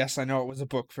anyways. And yes, I know it was a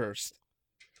book first.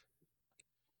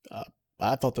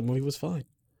 I thought the movie was fine.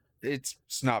 It's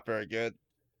not very good.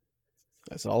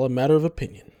 That's all a matter of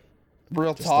opinion.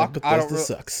 Real Just talk, like I don't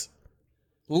Bethesda sucks.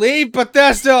 Leave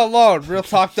Bethesda alone. Real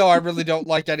talk, though, I really don't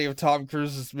like any of Tom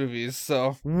Cruise's movies,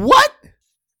 so What?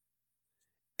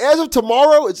 Edge of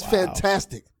Tomorrow, it's Wow.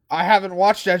 fantastic. I haven't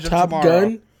watched Edge of Top Tomorrow.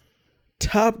 Gun.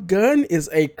 Top Gun is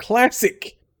a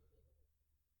classic.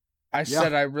 I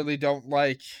said I really don't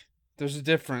like. There's a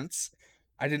difference.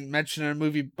 I didn't mention a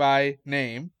movie by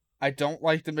name. I don't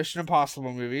like the Mission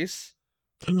Impossible movies.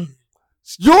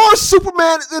 Your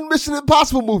Superman is in Mission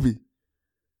Impossible movie.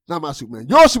 Not my Superman.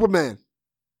 Your Superman.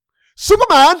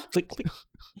 Superman. Click, click.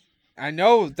 I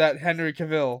know that Henry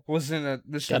Cavill was in a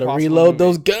Mission Gotta Impossible reload movie.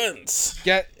 those guns.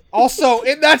 Also,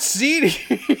 in that scene,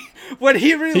 when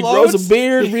he reloads... He grows a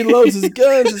beard, reloads his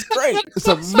guns. It's great. It's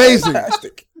amazing.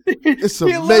 Fantastic. It's He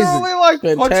amazing. literally like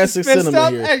punches Fantastic his fist cinema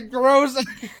up here. and grows a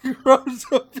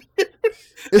beard.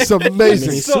 It's I mean,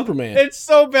 amazing. he's Superman. It's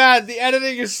so bad. The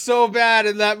editing is so bad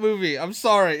in that movie. I'm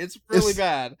sorry. It's really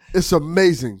bad. It's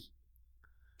amazing.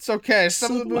 It's okay.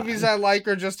 Some of the Superman. movies I like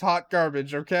are just hot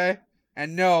garbage, okay?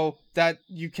 And no, that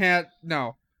you can't...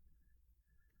 No.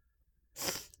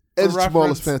 Edge of Tomorrow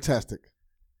reference- is fantastic.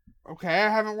 Okay, I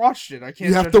haven't watched it. I can't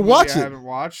You have judge to a movie watch I it. haven't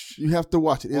watched. You have to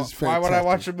watch it. It's fantastic. Why would I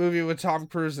watch a movie with Tom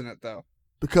Cruise in it, though?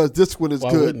 Because this one is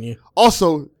Why good. wouldn't you?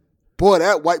 Also, boy,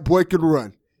 that white boy can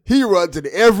run. He runs in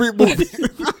every movie.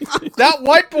 That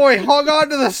white boy hung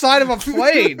onto the side of a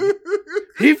plane.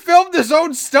 He filmed his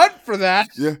own stunt for that.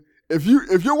 Yeah. If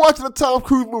you're watching a Tom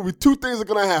Cruise movie, two things are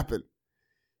gonna happen.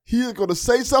 He is gonna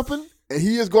say something, and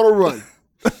he is gonna run.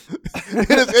 It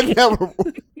is inevitable.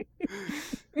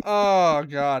 Oh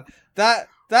god, that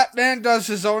man does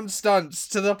his own stunts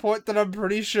to the point that I'm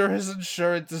pretty sure his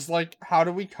insurance is like, how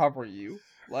do we cover you?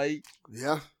 Like,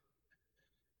 Yeah.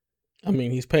 I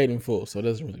mean, he's paid in full, so it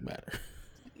doesn't really matter.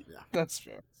 that's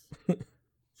fair.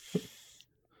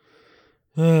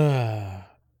 I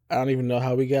don't even know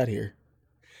how we got here.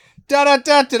 Da da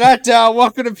da da da da.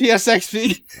 Welcome to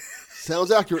PSXP.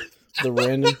 Sounds accurate. The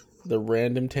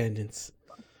random tangents.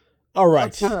 All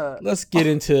right, let's get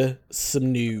into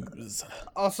some news.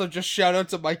 Also, just shout out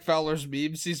to Mike Fowler's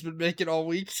memes he's been making all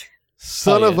week.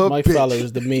 Son of a Mike bitch. Fowler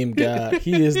is the meme god.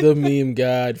 He is the meme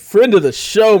god. Friend of the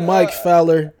show, Mike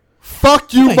Fowler.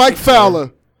 Fuck you, Thank Mike you,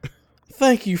 Fowler.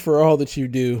 Thank you for all that you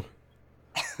do.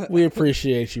 We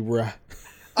appreciate you, bruh.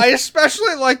 I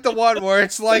especially like the one where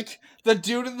it's like the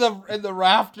dude in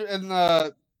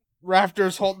the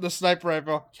rafters holding the sniper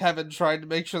rifle. Kevin trying to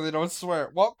make sure they don't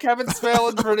swear. Well, Kevin's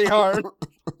failing pretty hard.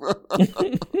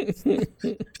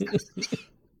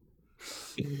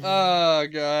 Oh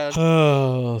god.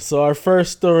 Oh, so our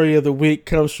first story of the week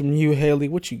comes from you, Haley.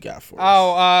 What you got for us?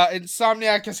 Oh,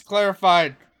 Insomniac has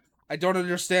clarified. I don't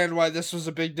understand why this was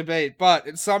a big debate, but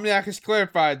Insomniac has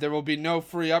clarified there will be no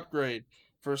free upgrade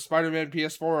for Spider-Man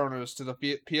PS4 owners to the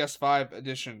PS5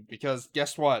 edition, because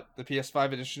guess what? The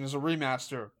PS5 edition is a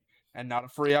remaster and not a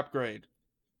free upgrade.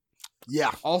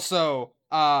 Yeah. Also,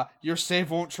 your save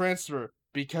won't transfer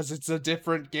because it's a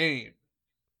different game.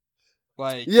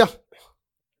 Like, Yeah.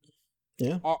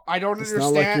 Yeah. I don't It's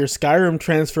understand. not like your Skyrim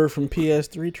transfer from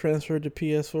PS3 transferred to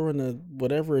PS4 in the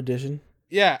whatever edition.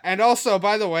 Yeah, and also,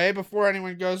 by the way, before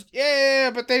anyone goes,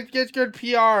 yeah, but they get good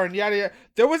PR and yada yada,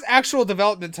 there was actual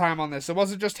development time on this. It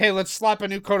wasn't just, hey, let's slap a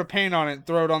new coat of paint on it and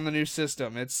throw it on the new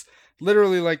system. It's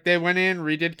literally like they went in,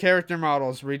 redid character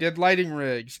models, redid lighting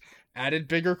rigs, added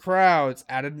bigger crowds,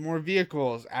 added more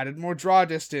vehicles, added more draw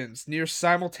distance, near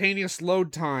simultaneous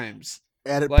load times.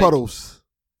 Added Like- puddles.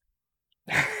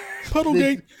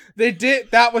 Puddlegate. They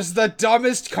did. That was the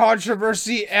dumbest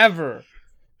controversy ever.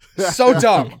 So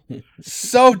dumb.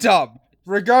 So dumb.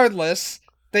 Regardless,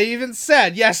 they even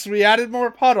said, yes, we added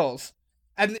more puddles.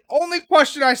 And the only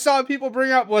question I saw people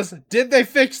bring up was, did they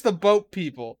fix the boat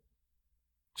people?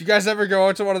 Did you guys ever go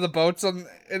into one of the boats in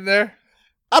there?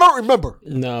 I don't remember.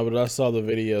 No, but I saw the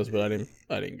videos, but I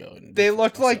didn't go. And They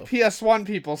looked like myself. PS1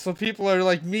 people, so people are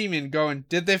like memeing, going,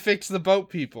 did they fix the boat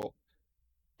people?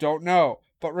 Don't know.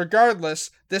 But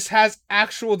regardless, this has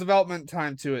actual development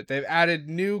time to it. They've added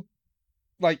new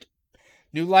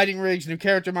lighting rigs, new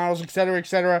character models, etc.,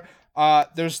 etc.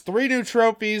 There's 3 new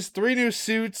trophies, 3 new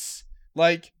suits,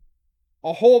 like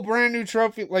a whole brand new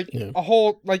trophy, a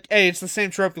whole, it's the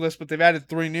same trophy list, but they've added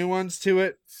 3 new ones to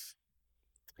it.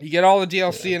 You get all the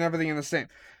DLC and everything in the same.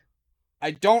 I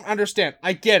don't understand.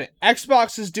 I get it.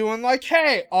 Xbox is doing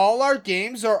hey, all our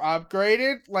games are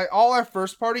upgraded. All our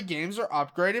first-party games are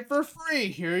upgraded for free.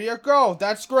 Here you go.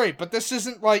 That's great. But this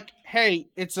isn't hey,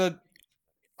 it's a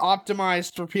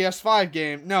optimized for PS5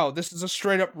 game. No, this is a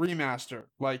straight-up remaster.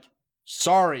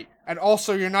 Sorry. And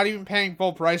also, you're not even paying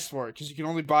full price for it, because you can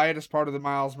only buy it as part of the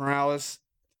Miles Morales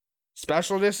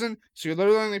Special Edition. So you're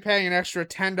literally only paying an extra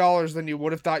 $10 than you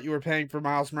would have thought you were paying for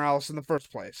Miles Morales in the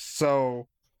first place. So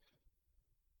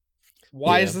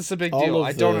why is this a big deal?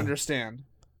 I don't understand.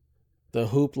 The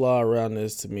hoopla around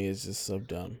this to me is just so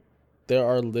dumb. There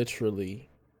are literally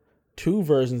 2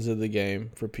 versions of the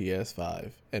game for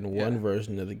PS5 and one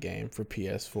version of the game for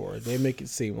PS4. They make it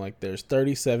seem like there's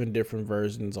 37 different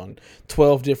versions on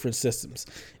 12 different systems.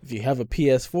 If you have a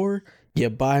PS4, you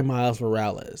buy Miles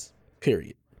Morales.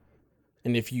 Period.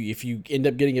 And if you end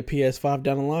up getting a PS5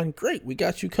 down the line, great, we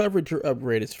got you covered. Your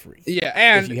upgrade is free. Yeah,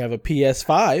 and if you have a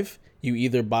PS5, you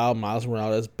either buy Miles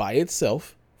Morales by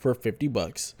itself for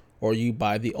 $50, or you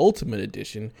buy the Ultimate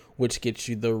Edition, which gets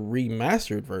you the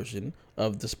remastered version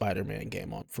of the Spider-Man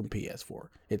game from PS4.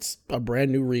 It's a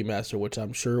brand new remaster, which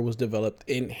I'm sure was developed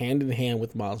hand in hand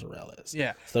with Miles Morales.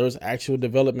 Yeah. So there was actual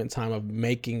development time of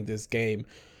making this game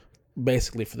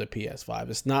basically for the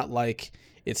PS5. It's not like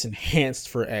it's enhanced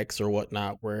for X or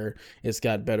whatnot, where it's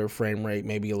got better frame rate,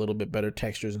 maybe a little bit better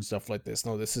textures and stuff like this.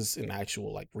 No, this is an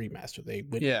actual remaster. They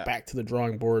went back to the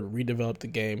drawing board, redeveloped the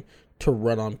game to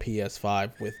run on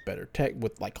PS5 with better tech,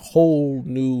 with whole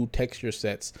new texture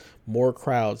sets, more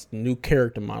crowds, new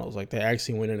character models. They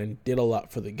actually went in and did a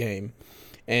lot for the game.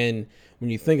 And when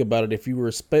you think about it, if you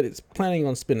were planning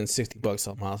on spending $60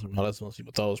 on Miles Morales, most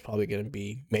people thought it was probably going to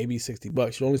be maybe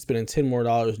 $60. You're only spending $10 more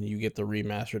and you get the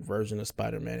remastered version of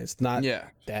Spider-Man. It's not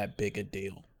that big a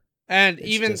deal. And it's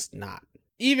even just not.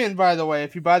 Even, by the way,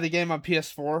 if you buy the game on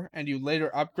PS4 and you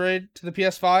later upgrade to the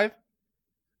PS5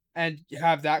 and you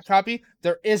have that copy,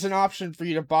 there is an option for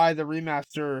you to buy the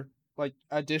remaster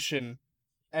edition,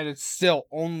 and it's still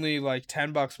only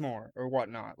 $10 more or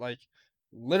whatnot.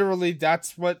 Literally,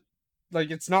 that's what,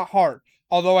 it's not hard.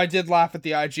 Although I did laugh at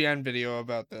the IGN video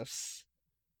about this.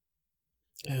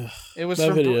 It was that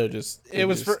from video it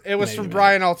was from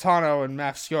Brian Altano and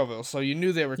Max Scoville, so you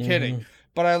knew they were kidding.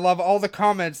 But I love all the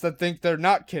comments that think they're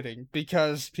not kidding,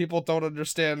 because people don't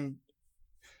understand.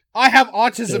 I have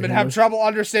autism and have trouble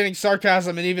understanding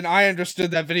sarcasm, and even I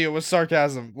understood that video was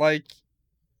sarcasm.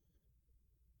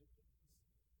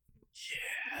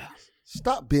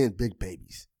 Stop being big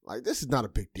babies. This is not a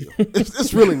big deal.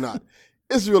 It's really not.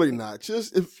 It's really not.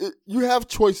 Just if you have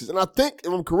choices, and I think,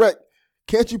 if I'm correct,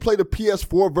 can't you play the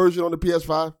PS4 version on the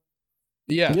PS5?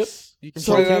 Yes, yep. You can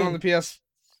play that on the PS.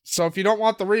 So if you don't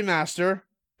want the remaster,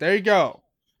 there you go.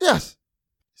 Yes,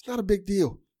 it's not a big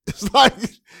deal. It's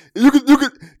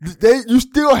you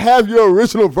still have your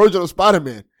original version of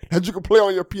Spider-Man that you can play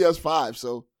on your PS5.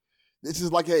 So this is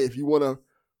hey, if you want a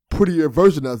prettier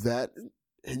version of that,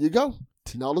 here you go,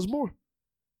 $10 more.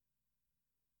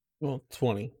 Well,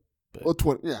 20. Or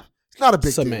 20, yeah. It's not a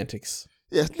big semantics.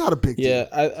 Deal. Yeah, it's not a big deal.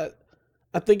 Yeah,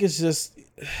 I think it's just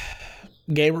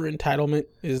gamer entitlement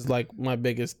is my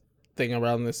biggest thing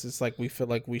around this. It's we feel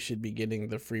like we should be getting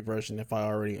the free version if I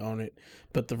already own it,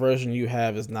 but the version you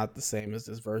have is not the same as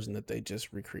this version that they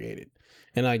just recreated.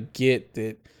 And I get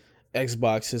that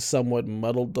Xbox has somewhat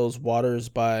muddled those waters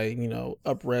by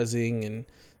up-resing and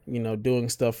doing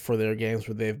stuff for their games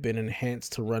where they've been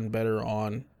enhanced to run better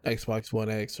on Xbox One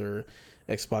X or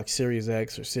Xbox Series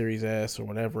X or Series S or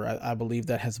whatever. I believe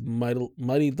that has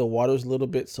muddied the waters a little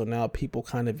bit. So now people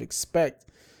kind of expect,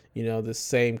 the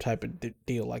same type of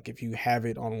deal. Like if you have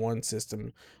it on one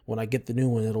system, when I get the new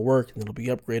one, it'll work and it'll be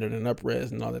upgraded and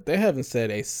up-res and all that. They haven't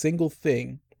said a single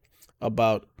thing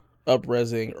about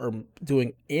up-resing or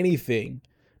doing anything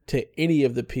to any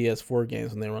of the PS4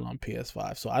 games when they run on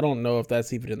PS5. So I don't know if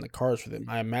that's even in the cards for them.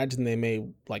 I imagine they may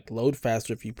load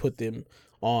faster if you put them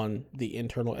on the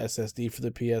internal SSD for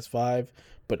the PS5,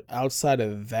 but outside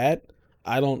of that,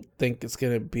 I don't think it's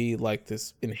going to be like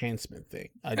this enhancement thing.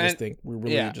 I just think we're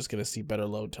really just going to see better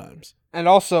load times. And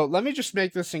also, let me just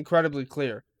make this incredibly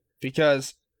clear,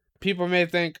 because people may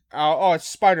think, oh, it's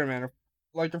Spider-Man.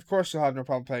 Of course you'll have no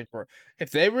problem paying for it. If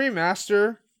they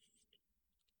remaster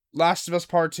Last of Us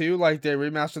Part 2 like they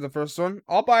remastered the first one,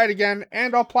 I'll buy it again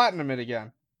and I'll platinum it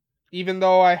again. Even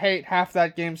though I hate half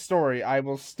that game's story, I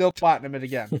will still platinum it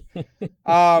again.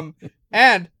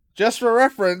 And just for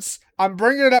reference, I'm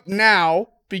bringing it up now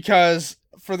because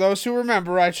for those who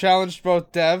remember, I challenged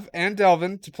both Dev and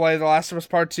Delvin to play The Last of Us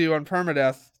Part 2 on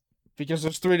permadeath because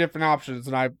there's 3 different options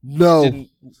and I didn't.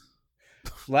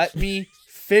 Let me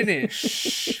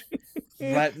finish.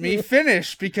 Let me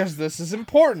finish because this is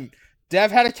important.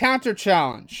 Dev had a counter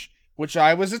challenge, which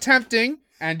I was attempting.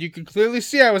 And you can clearly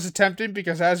see I was attempting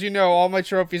because, as you know, all my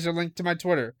trophies are linked to my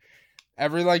Twitter.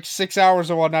 Every 6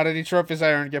 hours or whatnot, any trophies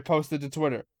I earn get posted to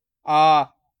Twitter.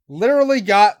 Literally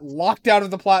got locked out of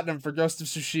the platinum for Ghost of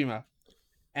Tsushima.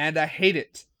 And I hate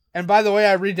it. And by the way,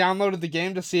 I re-downloaded the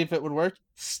game to see if it would work.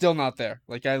 Still not there.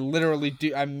 I literally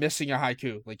I'm missing a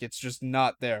haiku. It's just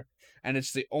not there. And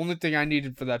it's the only thing I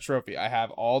needed for that trophy. I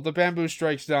have all the bamboo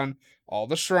strikes done, all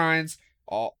the shrines,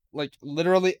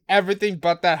 literally everything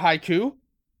but that haiku.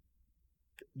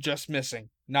 Just missing.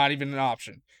 Not even an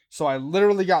option. So I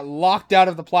literally got locked out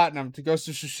of the platinum to Ghost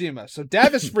of Tsushima. So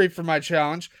Dev is free from my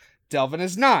challenge. Delvin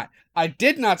is not. I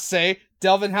did not say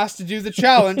Delvin has to do the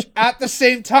challenge at the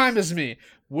same time as me,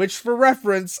 which for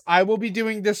reference, I will be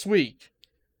doing this week.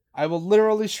 I will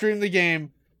literally stream the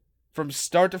game from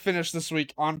start to finish this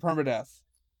week on permadeath.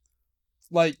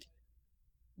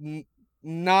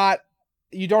 Not,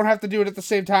 you don't have to do it at the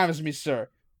same time as me, sir.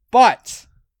 But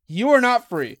you are not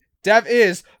free. Dev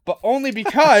is, but only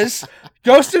because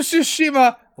Ghost of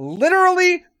Tsushima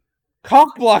literally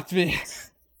cock-blocked me.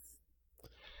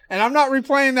 And I'm not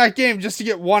replaying that game just to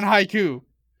get one haiku.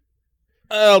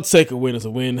 I'll take a win as a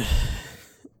win.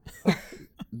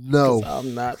 No.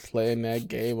 I'm not playing that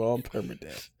game on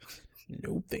permadeath.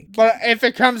 No thank you. But if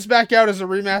it comes back out as a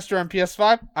remaster on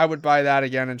PS5, I would buy that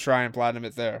again and try and platinum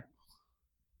it there.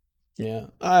 Yeah,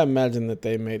 I imagine that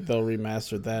they'll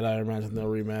remaster that. I imagine they'll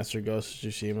remaster Ghost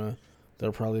of Tsushima.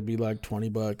 They'll probably be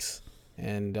 $20,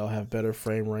 and they'll have better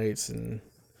frame rates and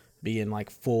be in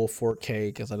full 4K.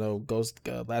 Because I know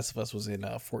Last of Us was in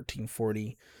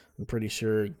 1440. I'm pretty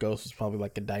sure Ghost was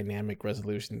probably a dynamic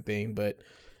resolution thing. But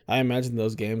I imagine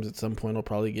those games at some point will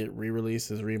probably get re-released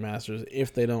as remasters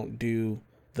if they don't do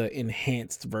the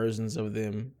enhanced versions of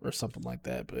them or something like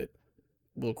that. But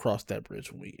we'll cross that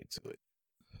bridge when we get to it.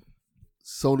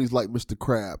 Sony's like Mr.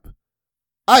 Crab.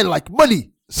 I like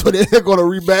money, so they're going to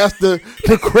remaster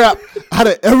the crap out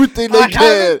of everything they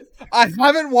can. I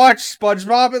haven't watched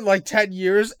SpongeBob in 10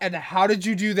 years, and how did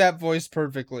you do that voice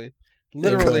perfectly?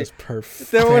 Literally.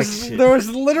 There was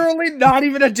literally not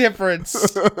even a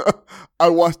difference. I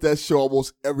watch that show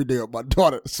almost every day with my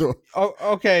daughter. So. Oh,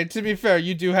 okay, to be fair,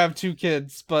 you do have 2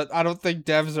 kids, but I don't think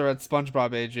devs are at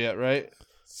SpongeBob age yet, right?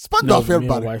 SpongeBob for everybody.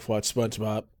 Me and my wife watch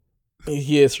SpongeBob.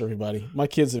 He is for everybody. My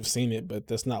kids have seen it, but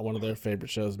that's not one of their favorite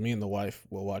shows. Me and the wife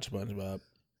will watch SpongeBob.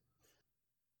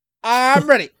 I'm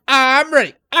ready. I'm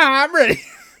ready. I'm ready.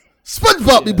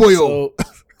 SpongeBob, me boyo.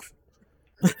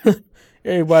 So,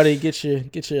 everybody, get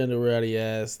your underwear out of your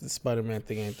ass. The Spider-Man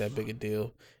thing ain't that big a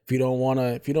deal. If you don't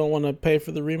wanna pay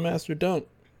for the remaster, don't.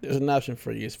 There's an option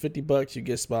for you. It's $50. You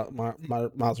get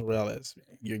Miles Morales.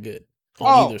 You're good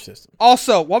on either system.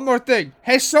 Also, one more thing.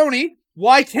 Hey Sony,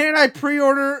 why can't I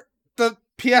pre-order the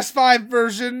PS5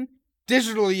 version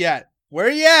digitally yet? Where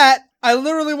you at? I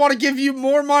literally want to give you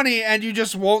more money and you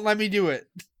just won't let me do it.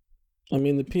 I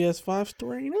mean, the PS5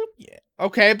 store ain't up yet.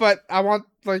 Okay, but I want,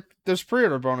 there's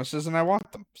pre-order bonuses and I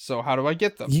want them. So how do I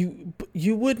get them? You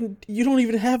don't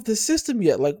even have the system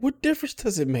yet. What difference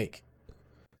does it make?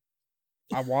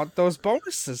 I want those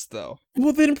bonuses though.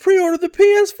 Well, then pre-order the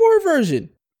PS4 version.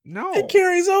 No. It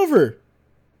carries over.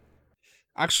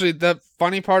 Actually, the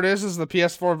funny part is the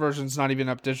PS4 version's not even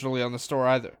up digitally on the store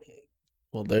either.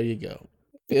 Well, there you go.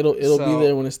 It'll be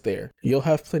there when it's there. You'll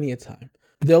have plenty of time.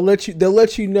 They'll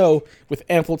let you know with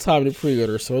ample time to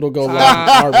pre-order, so it'll go live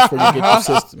tomorrow before you get your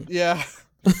system. Yeah.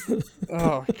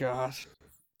 Oh gosh.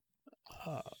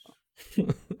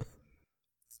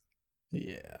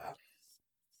 Yeah.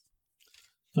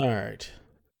 All right.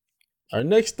 Our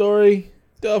next story,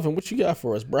 Delvin, what you got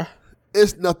for us, bruh?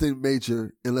 It's nothing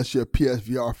major unless you're a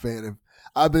PSVR fan. And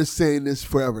I've been saying this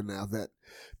forever now that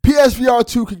PSVR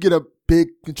 2 can get a big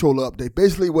controller update.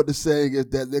 Basically, what they're saying is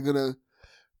that they're going to,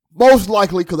 most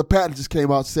likely, because the patent just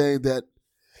came out saying that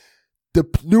the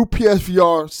new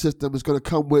PSVR system is going to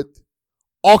come with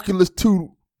Oculus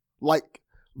 2 like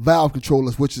Valve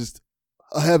controllers, which is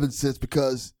a heaven sense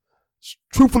because,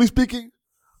 truthfully speaking,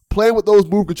 playing with those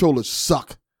Move controllers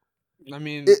suck. I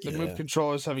mean, the Move Yeah.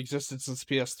 controllers have existed since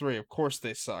PS3. Of course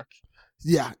they suck.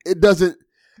 Yeah, it doesn't,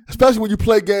 especially when you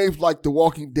play games like The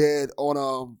Walking Dead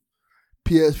on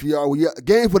PSVR,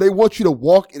 games where they want you to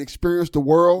walk and experience the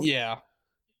world. Yeah.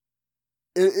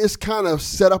 It's kind of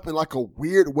set up in like a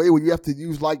weird way where you have to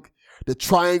use like the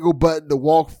triangle button to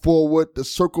walk forward, the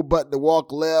circle button to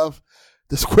walk left,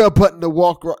 the square button to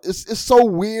walk right. It's so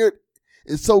weird.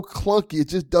 It's so clunky. It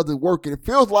just doesn't work. And it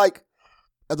feels like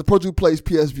as a person who plays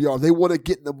PSVR, they want to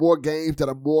get into more games that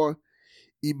are more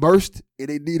immersed, and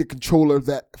they need a controller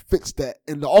that fits that.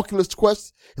 And the Oculus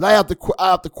Quest, and I have the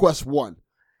Quest 1.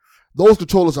 Those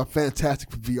controllers are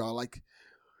fantastic for VR. Like,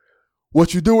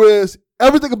 what you do is,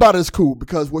 everything about it is cool,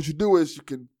 because what you do is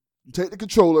you take the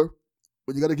controller,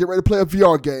 when you got to get ready to play a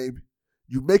VR game,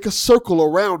 you make a circle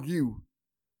around you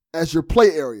as your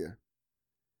play area.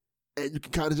 And you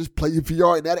can kind of just play your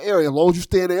VR in that area. As long as you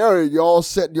stay in the area, you're all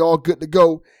set and you're all good to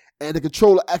go. And the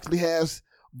controller actually has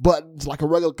buttons like a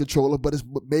regular controller, but it's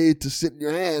made to sit in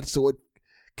your hand, so it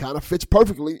kind of fits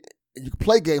perfectly. And you can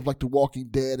play games like The Walking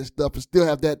Dead and stuff and still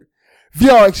have that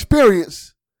VR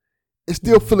experience and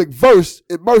still feel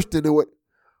immersed into it,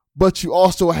 but you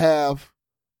also have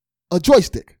a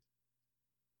joystick.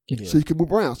 Yeah. So you can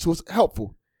move around. So it's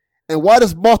helpful. And why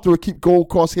does Mothra keep going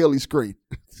across Haley's screen?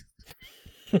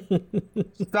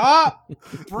 Stop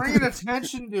bringing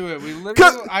attention to it.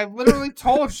 I literally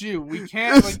told you we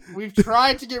can't. Like, we've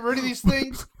tried to get rid of these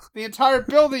things. The entire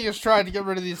building has tried to get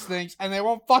rid of these things, and they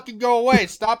won't fucking go away.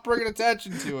 Stop bringing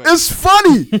attention to it. It's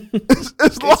funny.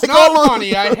 It's like not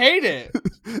funny. I hate it.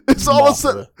 It's all of a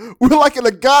sudden we're like in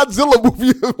a Godzilla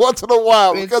movie once in a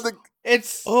while because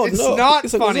It's no, not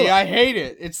it's a funny. Godzilla. I hate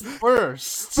it. It's the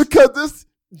worst. because this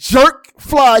jerk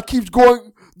fly keeps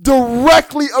going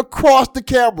directly across the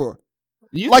camera.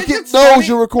 You Like think it it's knows funny?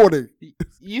 you're recording.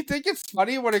 You think it's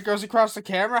funny when it goes across the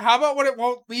camera? How about when it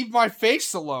won't leave my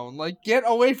face alone? Like, get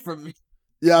away from me.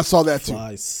 Yeah, I saw that too.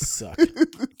 Flies suck.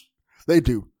 They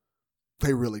do.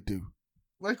 They really do.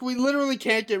 Like, we literally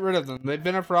can't get rid of them. They've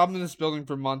been a problem in this building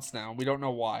for months now. We don't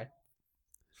know why.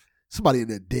 Somebody in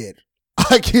there dead.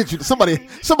 I kid you.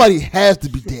 Somebody has to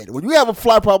be dead. When you have a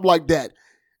fly problem like that,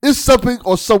 it's something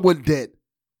or someone dead.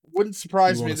 Wouldn't You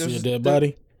surprise me. want to see a There's dead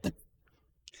body?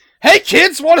 Hey,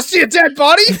 kids, want to see a dead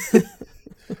body?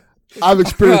 I've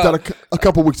experienced that a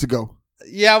couple weeks ago.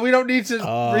 Yeah, we don't need to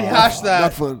rehash Not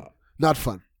that. fun. Not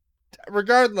fun.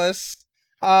 Regardless,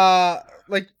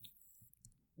 like,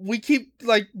 we keep,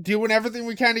 like, doing everything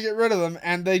we can to get rid of them,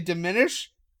 and they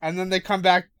diminish, and then they come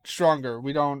back stronger.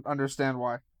 We don't understand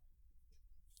why.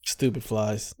 Stupid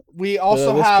flies. We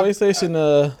also this have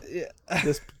PlayStation, yeah.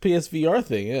 this PSVR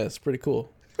thing. Yeah, it's pretty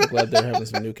cool. I'm glad they're having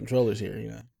some new controllers here. You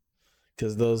know,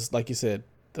 because those, like you said,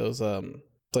 those PlayStation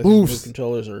Moves. Move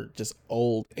controllers are just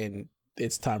old, and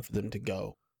it's time for them to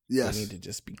go. Yes. They need to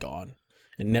just be gone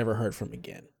and never heard from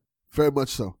again. Very much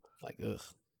so. Like, ugh.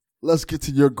 Let's get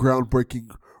to your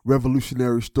groundbreaking,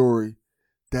 revolutionary story.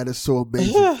 That is so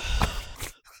amazing.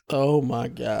 Oh my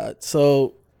God!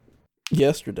 So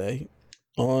yesterday,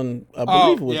 on I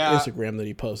believe it was yeah. Instagram that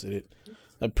he posted it.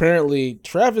 Apparently,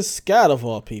 Travis Scott of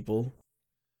all people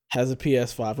has a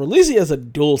PS5, or at least he has a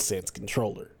DualSense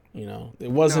controller. You know,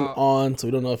 it wasn't No. on, so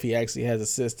we don't know if he actually has a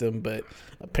system, but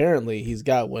apparently he's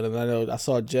got one. And I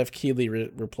saw Jeff Keighley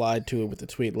replied to it with a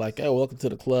tweet like, "Oh, welcome to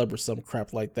the club," or some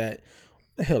crap like that.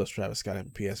 The hell does Travis Scott have a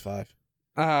PS5?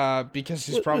 Because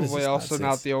he's What is probably this also not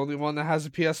nonsense? the only one that has a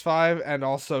PS5, and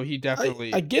also he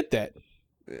definitely. I get that.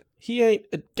 He ain't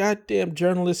a goddamn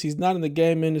journalist. He's not in the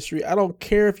game industry. I don't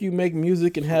care if you make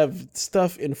music and have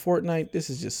stuff in Fortnite. This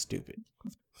is just stupid.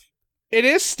 It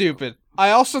is stupid.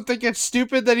 I also think it's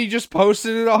stupid that he just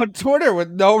posted it on Twitter with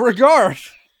no regard.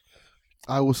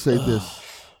 I will say this.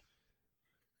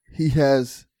 He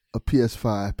has a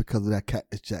PS5 because of that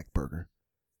Cactus Jack burger.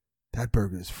 That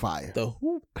burger is fire. The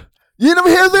who? You never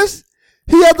hear this?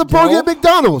 He had the burger No. at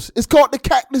McDonald's. It's called the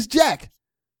Cactus Jack.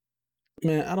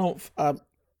 Man,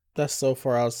 that's so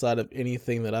far outside of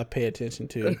anything that I pay attention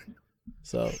to.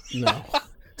 So, no.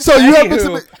 So you have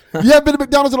been to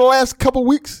McDonald's in the last couple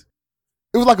weeks?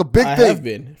 It was like a big I thing. have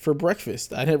been for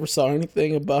breakfast. I never saw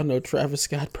anything about no Travis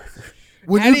Scott burger.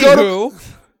 When you go to,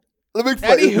 let me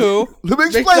explain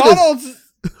McDonald's,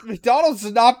 this. McDonald's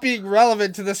is not being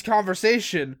relevant to this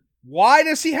conversation. Why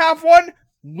does he have one?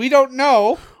 We don't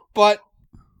know, but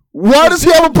why does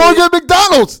he have a burger at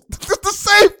McDonald's? It's the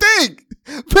same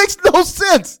thing. Makes no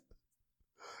sense.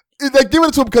 They're giving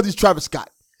it to him because he's Travis Scott.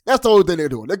 That's the only thing they're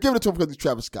doing. They're giving it to him because he's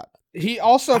Travis Scott. He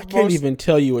also I can't even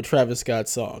tell you a Travis Scott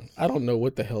song. I don't know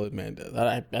what the hell that man does.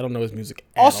 I don't know his music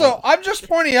at Also, all. I'm just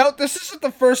pointing out, this isn't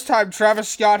the first time Travis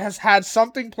Scott has had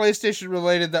something PlayStation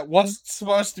related that wasn't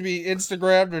supposed to be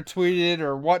Instagrammed or tweeted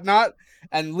or whatnot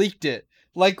and leaked it.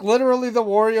 Like, literally, the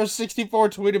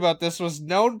Wario64 tweet about this was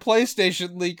known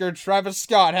PlayStation leaker Travis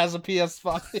Scott has a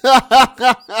PS5.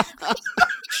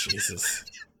 Jesus.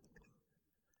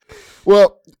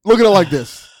 Well, look at it like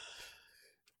this.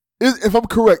 If I'm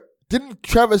correct, didn't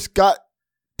Travis Scott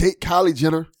date Kylie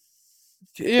Jenner?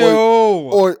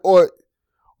 Ew.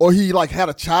 Or he like had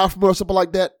a child from her or something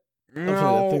like that?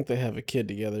 I think they have a kid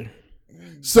together.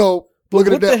 So look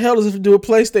at it. What the hell does it have to do with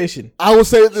PlayStation? I will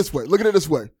say it this way. Look at it this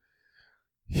way.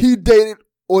 He dated,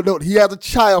 or no, he has a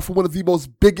child from one of the most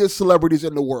biggest celebrities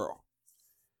in the world.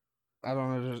 I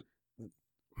don't know.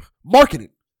 Marketing.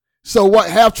 So what?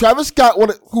 Have Travis Scott,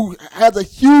 who has a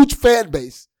huge fan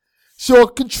base, show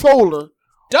a controller.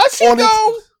 Does he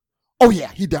though? Oh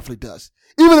yeah, he definitely does.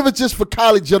 Even if it's just for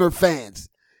Kylie Jenner fans,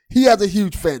 he has a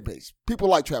huge fan base. People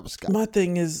like Travis Scott. My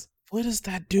thing is, what does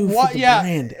that do for the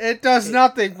brand? It does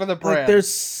nothing for the brand. Like, there's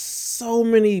so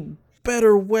many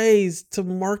better ways to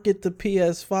market the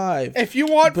PS5. If you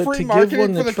want but free to give marketing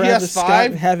one for to the Travis Scott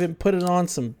and PS5, have him put it on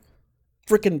some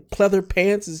freaking pleather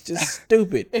pants is just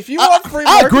stupid. if you want free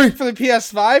marketing for the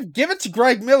PS5, give it to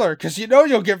Greg Miller, because you know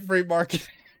you'll get free marketing.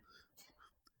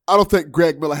 I don't think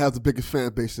Greg Miller has the biggest fan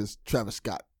base as Travis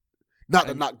Scott.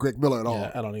 Not Greg Miller at all.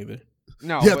 Yeah, I don't either.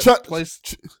 No, yeah, but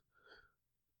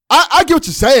I get what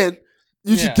you're saying.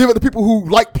 You Yeah. should give it to people who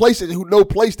like PlayStation, who know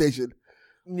PlayStation.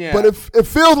 yeah. But it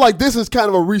feels like this is kind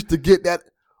of a reach to get that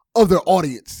other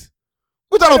audience,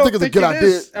 which I don't think is a good idea.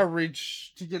 It is a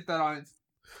reach to get that audience.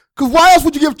 Because why else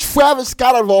would you give Travis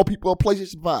Scott out of all people a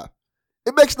PlayStation 5?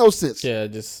 It makes no sense. Yeah,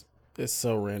 it's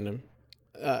so random.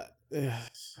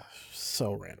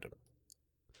 So random.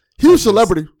 Huge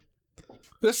celebrity.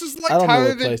 This is I like don't know Tyler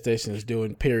what the PlayStation is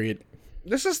doing, period.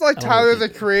 This is like I don't Tyler know the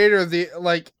people.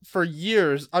 Creator, for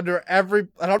years under every,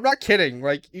 and I'm not kidding.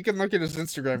 Like, you can look at his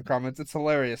Instagram comments; it's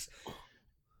hilarious.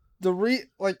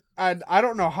 I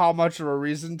don't know how much of a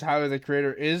reason Tyler the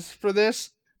Creator is for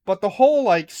this, but the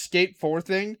whole Skate 4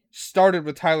 thing started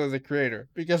with Tyler the Creator,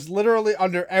 because literally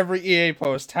under every EA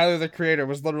post, Tyler the Creator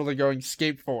was literally going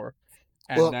Skate 4.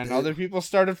 And then other people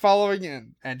started following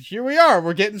in, and here we are.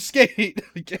 We're getting Skate.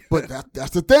 But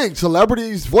that's the thing.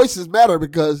 Celebrities' voices matter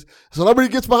because a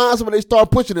celebrity gets behind someone, they start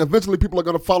pushing it. Eventually, people are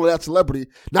going to follow that celebrity,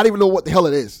 not even know what the hell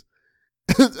it is.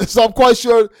 So I'm quite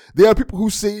sure there are people who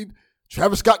see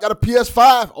Travis Scott got a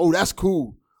PS5. Oh, that's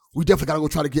cool. We definitely got to go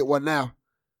try to get one now.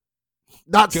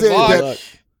 Not Good saying luck. that.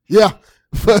 Yeah.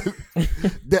 But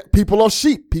that people are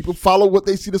sheep. People follow what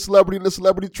they see the celebrity and the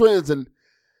celebrity trends, and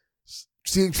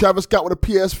seeing Travis Scott with a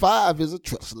PS5 is a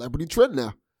celebrity trend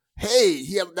now. Hey,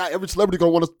 not every celebrity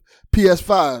gonna want a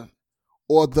PS5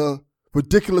 or the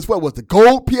ridiculous the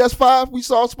gold PS5 we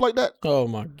saw, something like that. Oh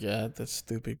my god, that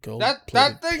stupid gold. That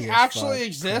thing PS5 actually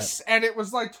exists, and it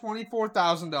was like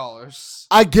 $24,000.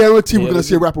 I guarantee we're gonna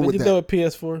see a rapper with We did that. that with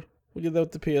PS4. We did that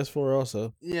with the PS4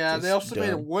 also. Yeah, Just they also made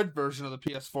a dumb. wood version of the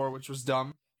PS4, which was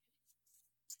dumb.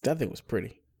 That thing was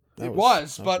pretty. It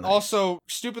was, but nice. also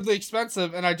stupidly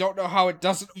expensive, and I don't know how it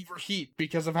doesn't overheat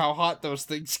because of how hot those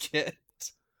things get.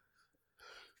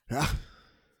 Yeah.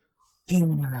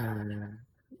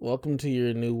 Welcome to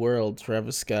your new world.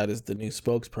 Travis Scott is the new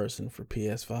spokesperson for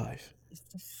PS5.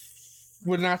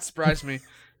 Would not surprise me.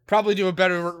 Probably do a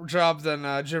better job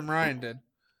than Jim Ryan did.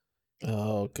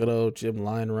 Oh, good old Jim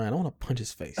Lion Ryan. I want to punch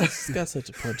his face. He's got such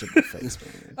a punchable face,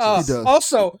 man. He does.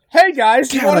 Also, hey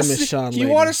guys, God, you want I to miss see, Sean you Layden.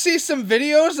 want to see some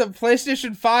videos of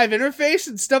PlayStation 5 interface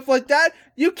and stuff like that?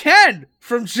 You can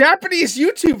from Japanese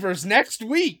YouTubers next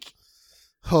week.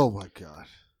 Oh my god.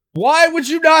 They would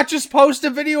you not just post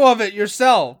a video of it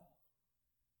yourself?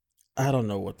 I don't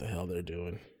know what the hell they're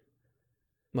doing.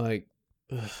 Like,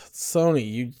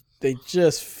 Sony, they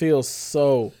just feel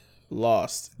so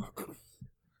lost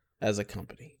as a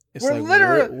company. It's We're like,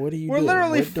 literally- what are you we're doing?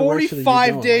 literally What direction are you 45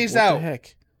 going? days Like, what out. the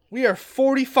heck? We are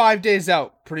 45 days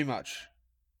out, pretty much.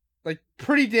 Like,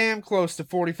 pretty damn close to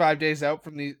 45 days out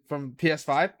from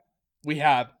PS5. We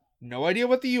have no idea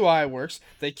what the UI works.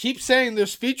 They keep saying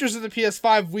there's features of the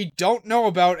PS5 we don't know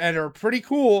about and are pretty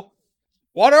cool.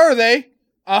 What are they?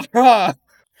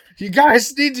 You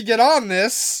guys need to get on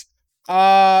this.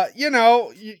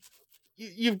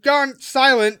 You've gone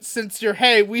silent since your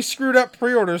 "hey, we screwed up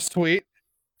pre-orders" tweet.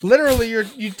 Literally, you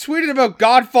tweeted about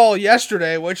Godfall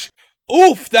yesterday, which,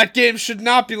 oof, that game should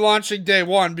not be launching day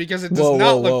one because it does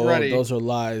not look ready. Those are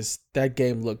lies. That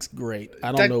game looks great.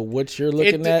 I don't know what you're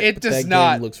looking at. It does that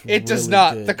not. Game looks it does really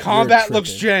not. good. The combat looks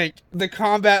jank. The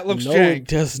combat looks no, jank. It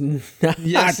does not.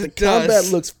 Yes, the it does.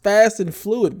 combat looks fast and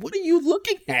fluid. What are you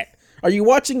looking at? Are you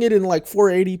watching it in like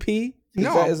 480p?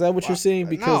 Is that what you're seeing?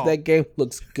 Because that game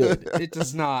looks good. It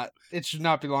does not. It should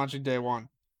not be launching day one.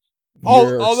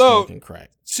 You're Although smoking crack.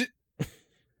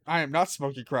 I am not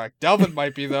smoking crack. Delvin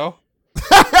might be though.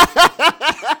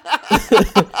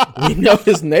 We know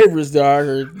his neighbors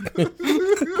are.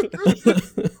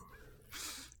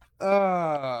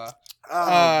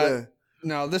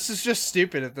 No, this is just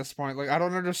stupid at this point. Like, I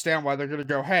don't understand why they're gonna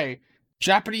go, hey,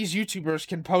 Japanese YouTubers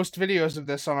can post videos of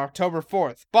this on October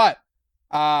 4th. But,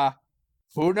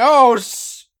 who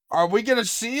knows? Are we gonna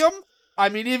see them? I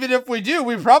mean, even if we do,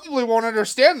 we probably won't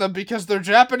understand them because they're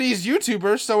Japanese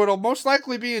YouTubers, so it'll most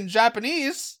likely be in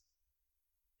Japanese.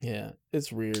 Yeah,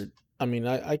 it's weird. I mean,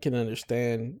 I can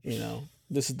understand,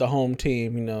 this is the home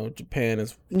team, Japan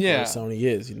is where Sony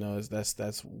is,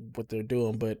 that's what they're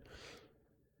doing. But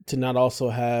to not also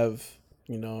have,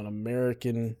 an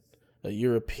American, a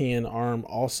European arm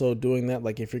also doing that,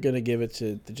 like if you're going to give it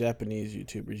to the Japanese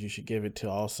YouTubers, you should give it to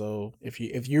also, if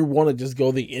you want to just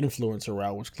go the influencer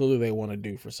route, which clearly they want to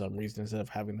do for some reason, instead of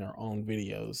having their own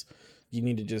videos, you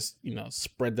need to just,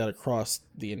 spread that across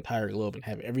the entire globe and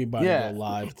have everybody go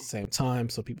live at the same time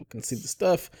so people can see the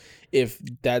stuff. If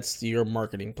that's your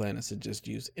marketing plan, is to just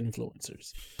use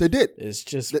influencers. They did. It's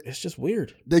just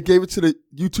weird. They gave it to the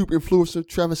YouTube influencer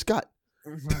Travis Scott.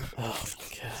 Oh my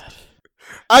God.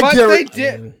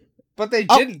 But they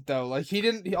didn't though. Like he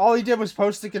didn't. All he did was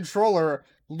post the controller.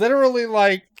 Literally,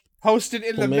 like posted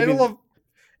in the middle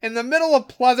of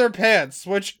pleather pants.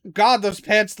 Which, God, those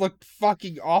pants look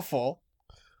fucking awful.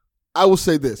 I will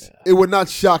say this: it would not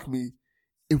shock me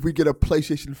if we get a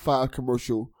PlayStation 5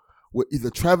 commercial with either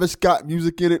Travis Scott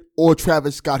music in it or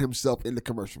Travis Scott himself in the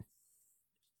commercial.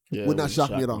 Yeah, would not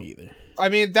shock me at all. Either. I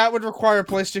mean, that would require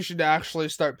PlayStation to actually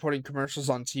start putting commercials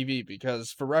on TV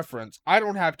because, for reference, I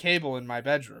don't have cable in my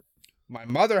bedroom. My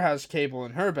mother has cable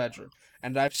in her bedroom,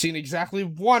 and I've seen exactly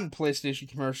one PlayStation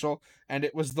commercial, and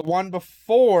it was the one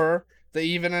before they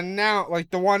even announced,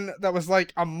 like the one that was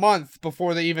like a month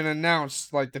before they even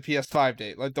announced like the PS5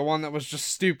 date, like the one that was just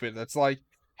stupid. That's like,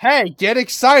 hey, get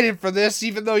excited for this,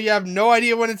 even though you have no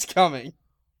idea when it's coming.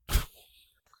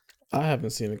 I haven't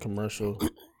seen a commercial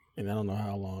in I don't know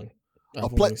how long.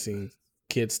 I've only seen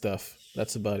kid stuff.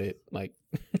 That's about it. Like,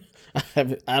 I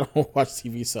don't watch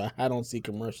TV, so I don't see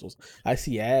commercials. I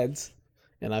see ads,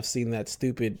 and I've seen that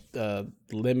stupid no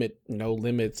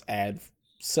limits ad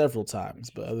several times.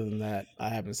 But other than that, I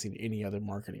haven't seen any other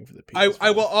marketing for the PS5.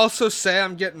 I will also say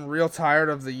I'm getting real tired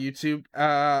of the YouTube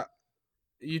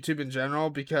in general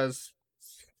because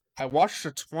I watched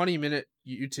a 20-minute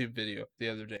YouTube video the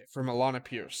other day from Alana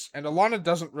Pierce, and Alana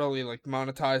doesn't really like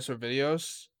monetize her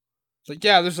videos. It's like,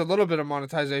 yeah, there's a little bit of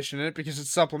monetization in it because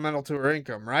it's supplemental to her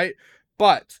income, right?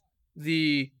 But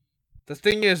the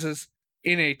thing is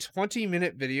in a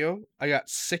 20-minute video, I got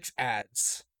 6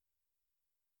 ads.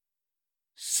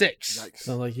 6. Yikes.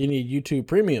 Sounds like you need YouTube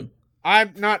Premium.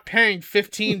 I'm not paying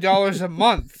 $15 a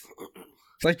month.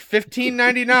 It's like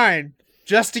 $15.99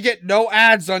 just to get no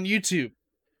ads on YouTube.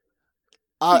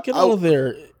 You get all of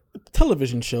their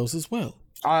television shows as well.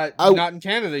 Not in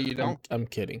Canada, you don't. I'm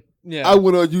kidding. Yeah, I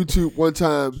went on YouTube one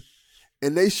time,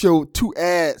 and they showed 2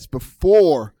 ads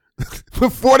before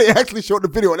they actually showed the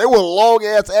video, and they were long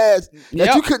ass ads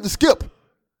that you couldn't skip.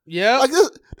 Yeah, like this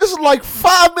is like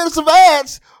 5 minutes of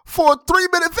ads for a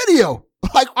 3-minute video.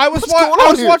 Like I was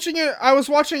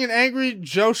watching an Angry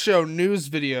Joe Show news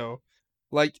video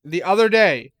like the other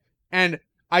day, and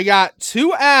I got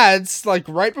 2 ads like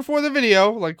right before the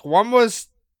video. Like one was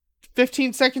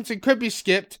 15 seconds and could be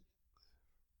skipped.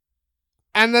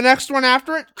 And the next one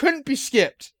after it couldn't be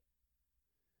skipped.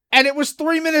 And it was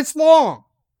 3 minutes long.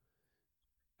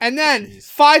 And then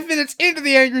 5 minutes into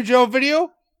the Angry Joe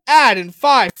video, ad in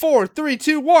 5, 4, 3,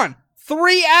 2, 1.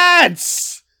 3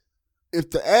 ads!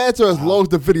 If the ads are as long as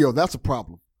the video, that's a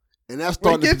problem. And that's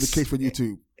starting to be the case for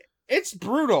YouTube. It's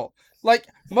brutal. Like,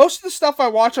 most of the stuff I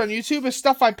watch on YouTube is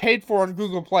stuff I paid for on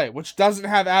Google Play, which doesn't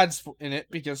have ads in it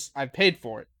because I paid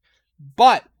for it.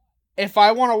 But if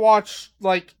I want to watch,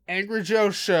 like, Angry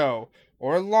Joe's show,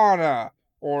 or Lana,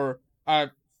 or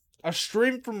a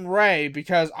stream from Ray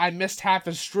because I missed half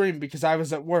his stream because I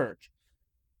was at work.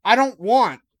 I don't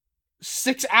want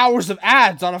 6 hours of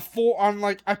ads on a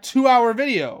 2-hour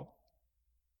video.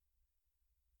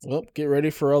 Well, get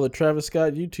ready for all the Travis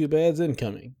Scott YouTube ads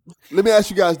incoming. Let me ask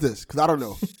you guys this, because I don't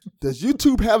know. Does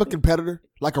YouTube have a competitor,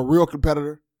 like a real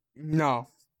competitor? No.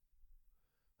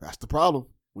 That's the problem.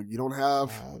 When you don't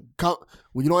have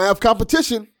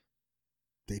competition,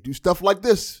 they do stuff like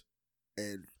this,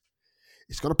 and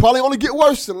it's going to probably only get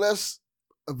worse unless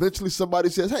eventually somebody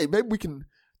says, "Hey, maybe we can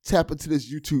tap into this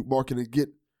YouTube market and get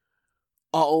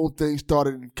our own thing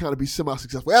started and kind of be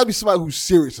semi-successful." It has to be somebody who's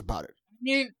serious about it. I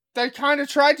mean, they kind of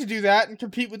tried to do that and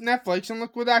compete with Netflix, and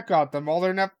look where that got them. All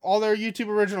their YouTube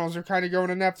originals are kind of going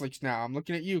to Netflix now. I'm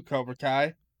looking at you, Cobra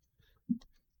Kai.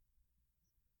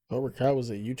 Cobra Kai was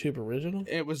a YouTube original?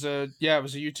 It was a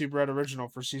YouTube Red original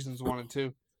for seasons 1 and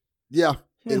 2. Yeah,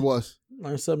 it was.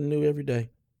 Learn something new every day.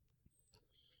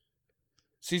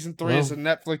 Season 3 is a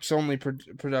Netflix only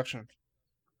production.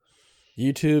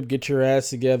 YouTube, get your ass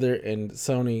together, and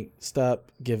Sony,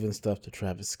 stop giving stuff to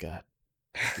Travis Scott.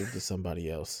 Give it to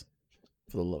somebody else.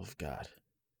 For the love of God.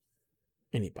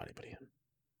 Anybody but him.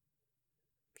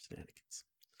 Shenanigans.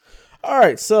 All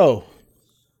right, so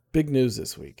big news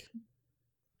this week.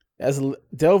 As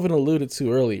Delvin alluded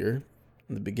to earlier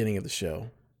in the beginning of the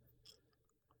show,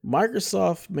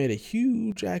 Microsoft made a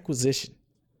huge acquisition.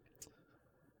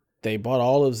 They bought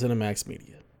all of ZeniMax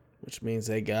Media, which means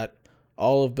they got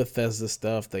all of Bethesda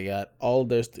stuff. They got all of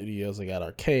their studios. They got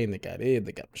Arcane. They got id.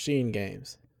 They got Machine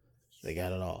Games. They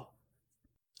got it all.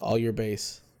 All your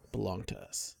base belonged to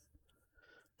us.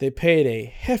 They paid a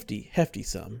hefty, hefty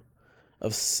sum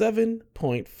of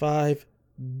 $7.5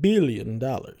 billion.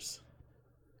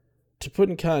 To put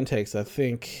in context, I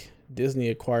think Disney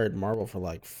acquired Marvel for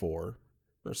like 4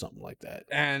 or something like that.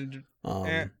 And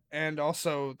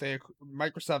also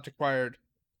Microsoft acquired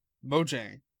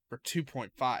Mojang for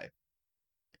 2.5.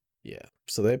 Yeah.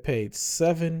 So they paid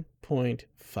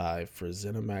 7.5 for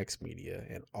ZeniMax Media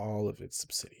and all of its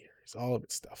subsidiaries, all of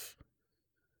its stuff.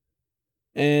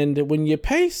 And when you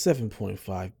pay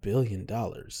 $7.5 billion,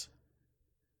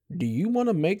 do you want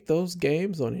to make those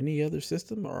games on any other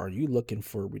system, or are you looking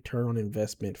for a return on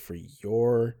investment for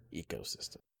your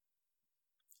ecosystem?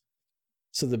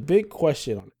 So the big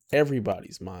question on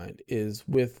everybody's mind is,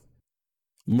 with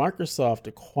Microsoft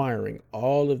acquiring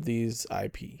all of these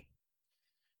IP,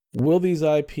 will these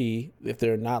IP, if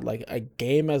they're not like a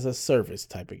game as a service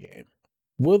type of game,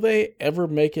 will they ever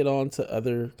make it onto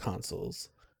other consoles?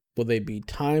 Will they be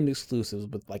timed exclusives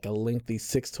with like a lengthy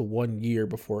 6 to 1 year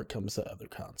before it comes to other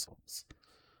consoles?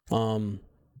 And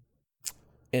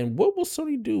what will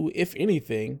Sony do, if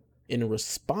anything, in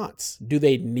response? Do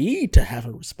they need to have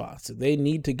a response? Do they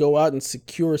need to go out and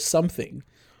secure something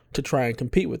to try and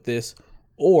compete with this?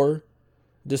 Or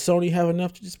does Sony have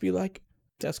enough to just be like,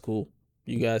 that's cool,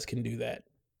 you guys can do that.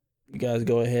 You guys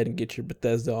go ahead and get your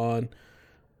Bethesda on.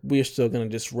 We're still going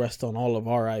to just rest on all of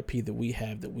our IP that we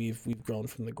have, that we've grown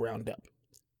from the ground up.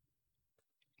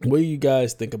 What do you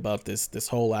guys think about this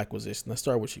whole acquisition? Let's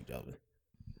start with you, Delvin.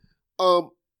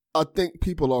 I think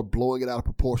people are blowing it out of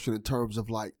proportion in terms of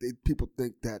like people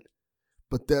think that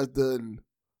Bethesda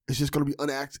is just going to be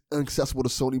inaccessible to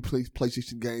Sony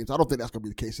PlayStation games. I don't think that's going to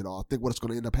be the case at all. I think what's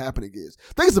going to end up happening is,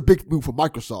 I think it's a big move for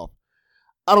Microsoft.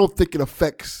 I don't think it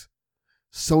affects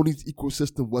Sony's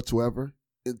ecosystem whatsoever,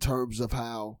 in terms of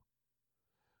how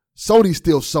Sony's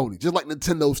still Sony, just like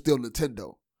Nintendo's still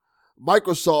Nintendo.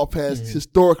 Microsoft has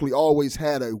historically always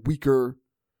had a weaker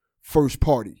first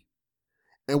party.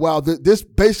 And while this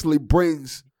basically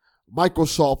brings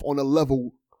Microsoft on a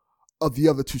level of the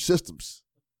other two systems,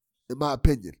 in my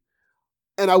opinion.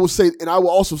 And I will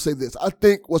also say this. I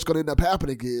think what's going to end up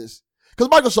happening is, because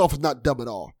Microsoft is not dumb at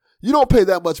all. You don't pay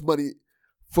that much money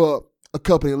for a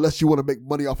company unless you want to make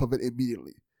money off of it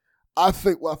immediately. I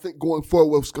think going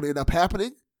forward, what's going to end up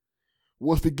happening,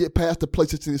 once we get past the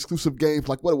PlayStation exclusive games,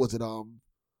 like what was it?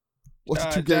 What's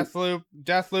the two games?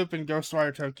 Deathloop and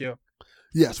Ghostwire Tokyo.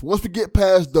 Yes, once we get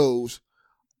past those,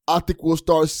 I think we'll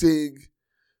start seeing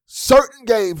certain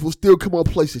games will still come on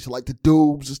PlayStation, like the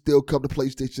Dooms will still come to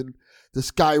PlayStation, the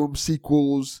Skyrim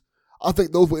sequels. I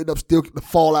think those will end up the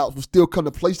Fallout will still come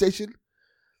to PlayStation.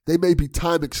 They may be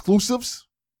time exclusives.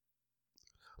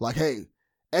 Like, hey,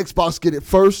 Xbox get it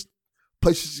first.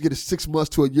 PlayStation get it 6 months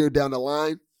to a year down the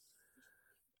line.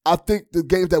 I think the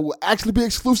games that will actually be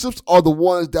exclusives are the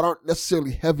ones that aren't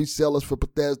necessarily heavy sellers for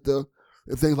Bethesda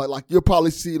and things like you'll probably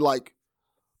see like,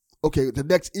 okay, the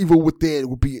next Evil Within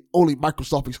will be only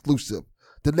Microsoft exclusive.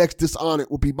 The next Dishonored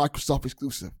will be Microsoft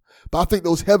exclusive. But I think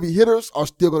those heavy hitters are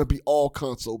still going to be all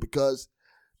console, because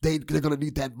they're going to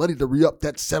need that money to re-up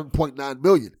that $7.9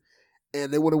 million.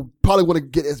 And they probably want to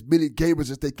get as many gamers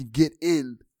as they can get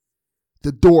in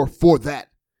the door for that.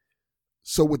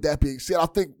 So with that being said, I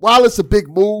think while it's a big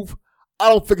move, I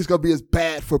don't think it's going to be as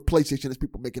bad for PlayStation as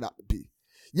people make it out to be.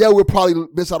 Yeah, we'll probably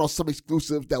miss out on some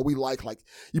exclusives that we like. Like,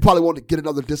 you probably want to get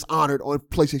another Dishonored on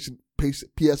PlayStation,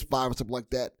 PS5 or something like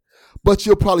that. But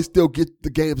you'll probably still get the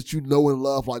games that you know and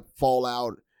love, like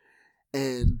Fallout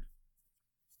and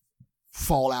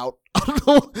Fallout. I don't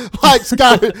know, like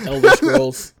Skyrim. Elder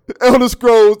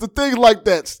Scrolls, the things like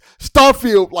that.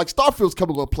 Starfield's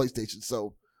coming on PlayStation,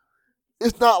 so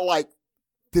it's not like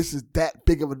this is that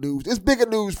big of a news. It's bigger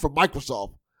news for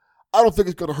Microsoft. I don't think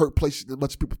it's going to hurt PlayStation as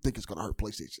much as people think it's going to hurt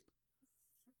PlayStation.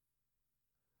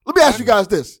 Let me ask you guys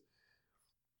this.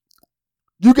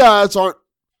 You guys aren't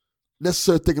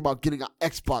necessarily thinking about getting an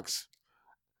Xbox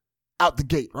out the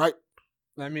gate, right?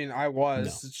 I mean, I was.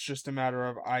 No. It's just a matter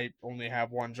of I only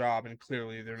have one job, and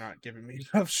clearly they're not giving me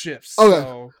enough shifts.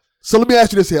 Okay. So let me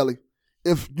ask you this, Haley.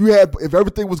 If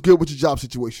everything was good with your job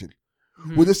situation,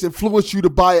 would this influence you to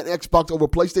buy an Xbox over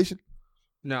PlayStation?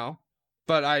 No.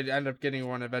 But I'd end up getting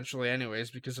one eventually anyways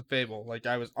because of Fable. Like,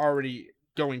 I was already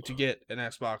going to get an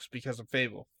Xbox because of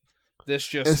Fable. This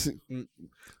just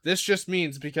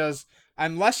means because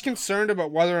I'm less concerned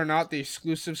about whether or not the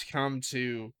exclusives come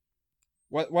to...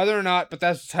 Whether or not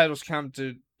Bethesda titles come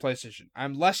to PlayStation.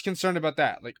 I'm less concerned about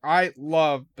that. Like, I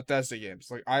love Bethesda games.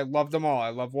 Like, I love them all.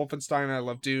 I love Wolfenstein, I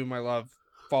love Doom, I love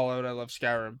Fallout, I love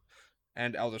Skyrim,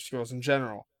 and Elder Scrolls in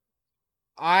general.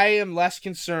 I am less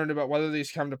concerned about whether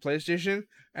these come to PlayStation,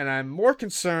 and I'm more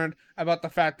concerned about the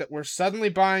fact that we're suddenly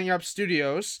buying up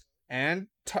studios and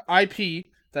IP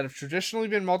that have traditionally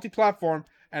been multi-platform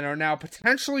and are now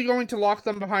potentially going to lock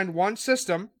them behind one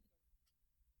system.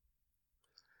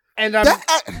 And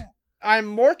I'm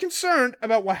more concerned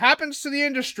about what happens to the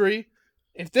industry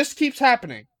if this keeps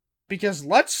happening. Because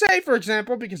let's say, for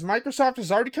example, because Microsoft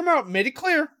has already come out and made it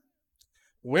clear,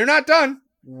 we're not done.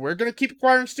 We're going to keep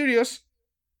acquiring studios.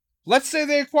 Let's say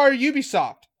they acquire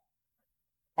Ubisoft.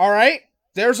 Alright?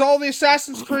 There's all the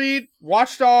Assassin's Creed,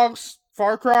 Watch Dogs,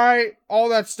 Far Cry, all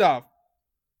that stuff.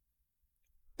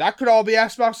 That could all be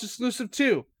Xbox exclusive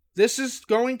too. This is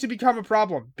going to become a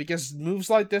problem because moves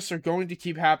like this are going to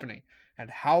keep happening. And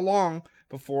how long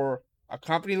before a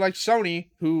company like Sony,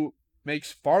 who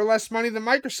makes far less money than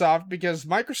Microsoft, because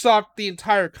Microsoft, the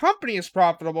entire company, is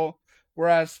profitable,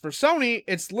 whereas for Sony,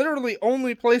 it's literally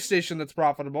only PlayStation that's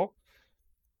profitable.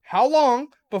 How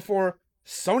long before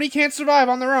Sony can't survive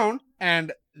on their own,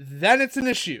 and then it's an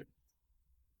issue?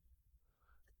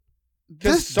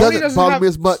 This doesn't bother me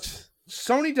as much.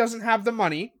 Sony doesn't have the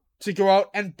money to go out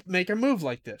and make a move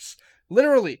like this.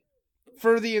 Literally,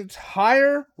 for the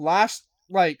entire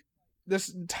this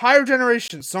entire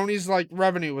generation, Sony's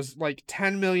revenue was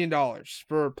 $10 million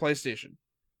for PlayStation.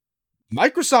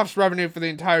 Microsoft's revenue for the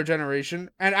entire generation,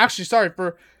 and actually,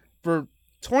 for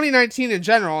 2019 in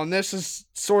general, and this is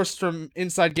sourced from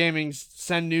Inside Gaming's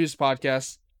Send News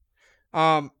podcast,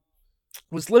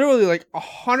 was literally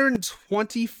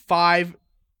 $125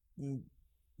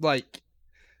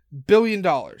 billion.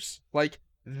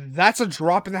 That's a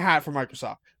drop in the hat for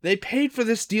Microsoft. They paid for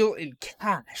this deal in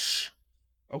cash.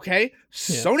 Okay? Yeah.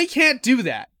 Sony can't do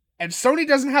that. And Sony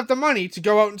doesn't have the money to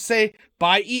go out and say,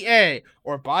 buy EA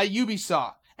or buy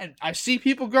Ubisoft. And I see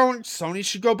people going, Sony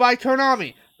should go buy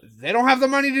Konami. They don't have the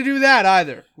money to do that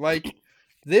either.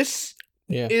 This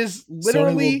is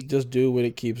literally... Sony will just do what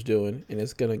it keeps doing, and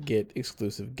it's going to get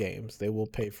exclusive games. They will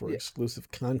pay for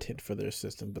exclusive content for their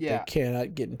system, but they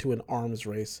cannot get into an arms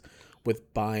race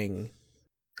with buying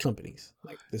companies.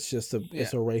 It's just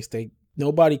it's a race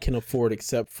nobody can afford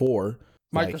except for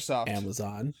Microsoft,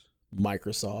 Amazon,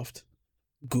 Microsoft,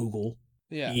 Google,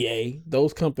 EA.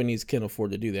 Those companies can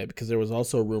afford to do that because there was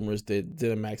also rumors that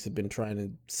ZeniMax had been trying to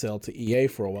sell to EA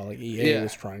for a while. EA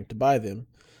was trying to buy them.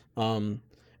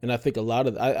 And I think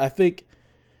I think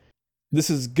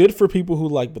this is good for people who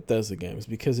like Bethesda games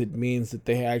because it means that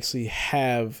they actually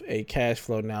have a cash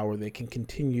flow now where they can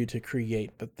continue to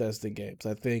create Bethesda games.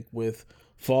 I think with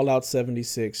Fallout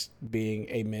 76 being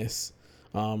a miss,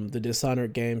 the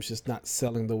Dishonored games just not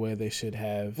selling the way they should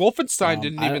have. Wolfenstein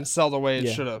didn't even sell the way it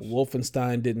should have.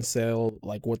 Wolfenstein didn't sell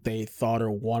what they thought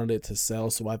or wanted it to sell.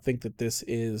 So I think that this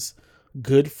is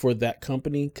good for that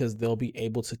company because they'll be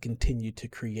able to continue to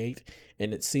create.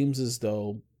 And it seems as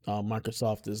though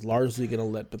Microsoft is largely going to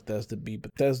let Bethesda be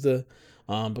Bethesda,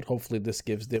 but hopefully this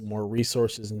gives them more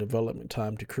resources and development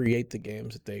time to create the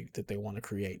games that they want to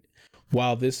create.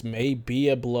 While this may be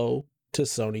a blow to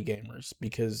Sony gamers,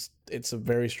 because it's a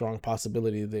very strong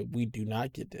possibility that we do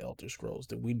not get the Elder Scrolls,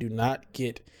 that we do not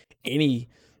get any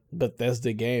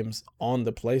Bethesda games on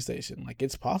the PlayStation. Like,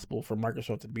 it's possible for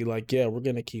Microsoft to be like, yeah, we're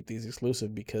going to keep these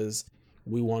exclusive because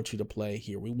we want you to play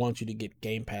here. We want you to get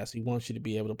Game Pass. We want you to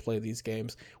be able to play these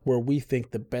games where we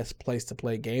think the best place to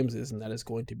play games is, and that is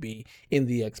going to be in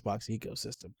the Xbox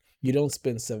ecosystem. You don't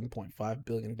spend $7.5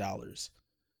 billion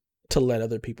to let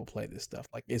other people play this stuff.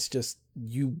 Like, it's just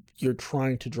you're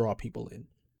trying to draw people in.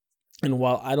 And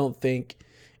while I don't think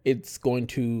it's going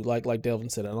to, like Delvin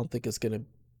said, I don't think it's going to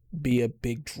be a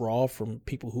big draw from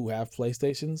people who have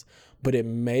PlayStations, but it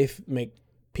may make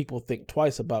people think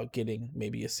twice about getting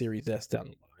maybe a Series S down the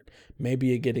line,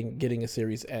 maybe getting a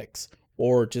Series X,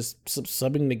 or just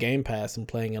subbing the Game Pass and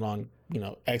playing it on,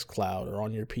 xCloud or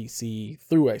on your PC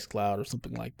through xCloud or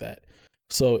something like that.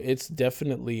 So it's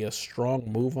definitely a strong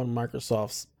move on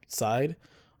Microsoft's side.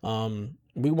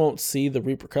 We won't see the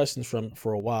repercussions from it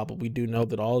for a while, but we do know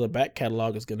that all the back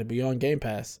catalog is going to be on Game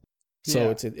Pass.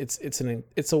 So yeah.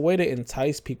 It's a way to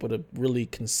entice people to really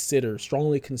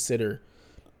strongly consider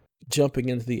jumping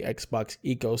into the Xbox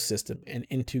ecosystem and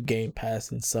into Game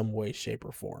Pass in some way, shape,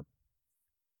 or form.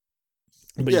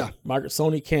 But yeah,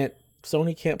 Sony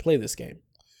can't play this game.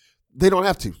 They don't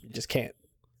have to. You just can't.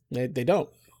 They don't.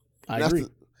 I agree.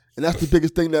 And that's the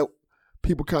biggest thing that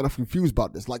people kind of confused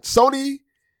about this. Like Sony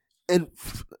and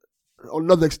on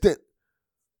another extent,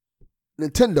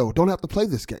 Nintendo don't have to play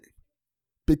this game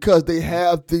because they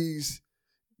have these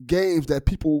games that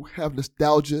people have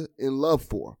nostalgia and love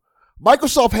for.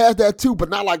 Microsoft has that too, but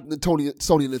not like Sony and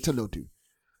Nintendo do.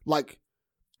 Like,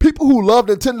 people who love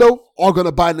Nintendo are going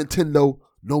to buy Nintendo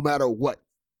no matter what.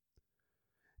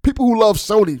 People who love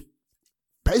Sony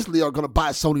basically are going to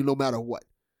buy Sony no matter what.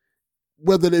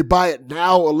 Whether they buy it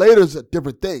now or later is a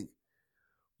different thing.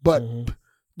 But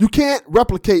you can't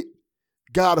replicate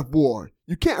God of War.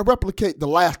 You can't replicate The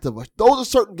Last of Us. Those are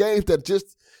certain games that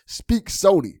just speak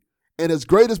Sony. And as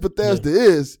great as Bethesda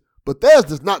is,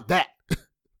 Bethesda's not that.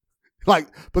 Like,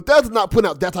 Bethesda's not putting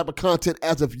out that type of content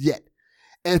as of yet.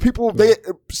 And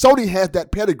Sony has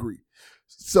that pedigree.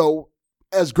 So,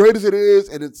 as great as it is,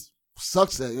 and it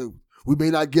sucks that we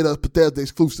may not get a Bethesda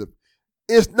exclusive,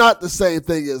 it's not the same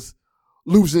thing as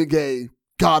losing a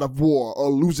God of War or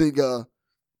losing a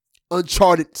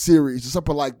Uncharted series or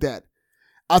something like that.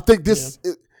 I think this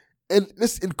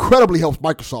incredibly helps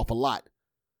Microsoft a lot.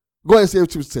 Go ahead and say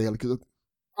what you were saying.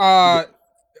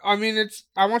 I mean,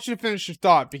 I want you to finish your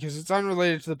thought because it's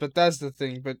unrelated to the Bethesda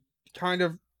thing, but kind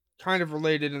of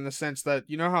related in the sense that,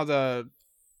 you know how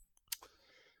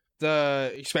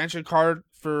the expansion card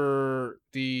for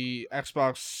the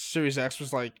Xbox Series X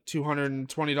was like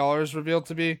 $220 revealed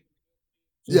to be?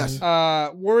 Yes.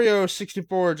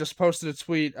 Wario64 just posted a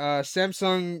tweet.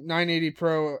 Samsung 980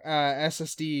 Pro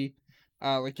SSD,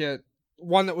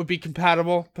 one that would be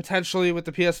compatible potentially with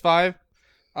the PS5.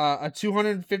 A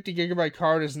 250 gigabyte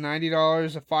card is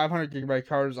 $90. A 500 gigabyte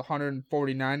card is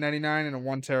 $149.99, and a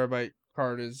 1 terabyte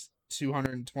card is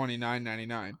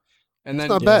 $229.99. And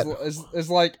then is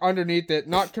like underneath it,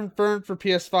 not confirmed for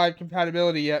PS5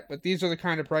 compatibility yet, but these are the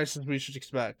kind of prices we should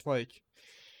expect. Like,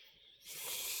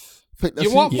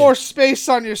 you want more space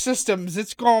on your systems,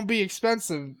 it's gonna be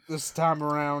expensive this time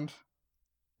around.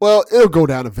 Well, it'll go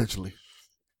down eventually.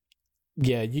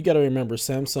 Yeah, you got to remember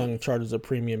Samsung charges a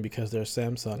premium because they're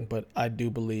Samsung, but I do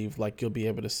believe like you'll be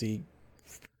able to see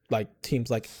like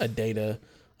teams like Adata,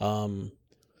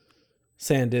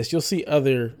 SanDisk. You'll see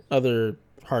other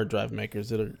hard drive makers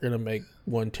that are going to make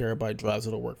 1 terabyte drives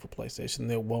that'll work for PlayStation.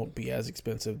 They won't be as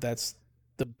expensive. That's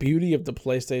the beauty of the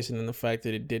PlayStation and the fact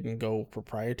that it didn't go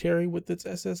proprietary with its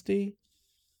SSD.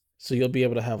 So you'll be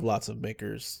able to have lots of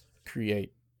makers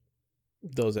create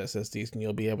those SSDs, and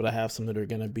you'll be able to have some that are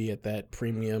going to be at that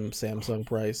premium Samsung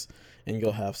price, and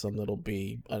you'll have some that'll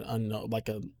be an unknown, like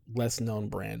a less known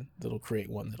brand that'll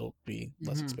create one that'll be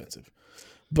less expensive.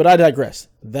 But I digress.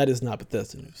 That is not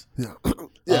Bethesda news.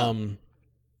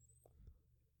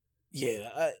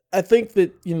 I think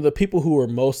that the people who are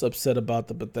most upset about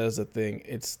the Bethesda thing,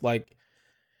 it's like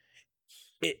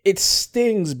it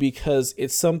stings because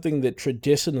it's something that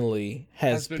traditionally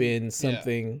has been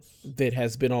something that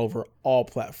has been over all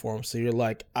platforms. So you're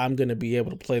like, I'm going to be able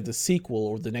to play the sequel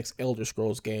or the next Elder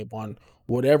Scrolls game on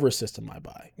whatever system I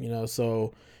buy.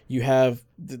 So you have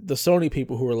the Sony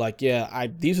people who are like,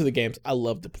 these are the games I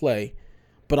love to play,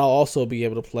 but I'll also be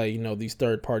able to play, these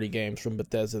third-party games from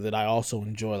Bethesda that I also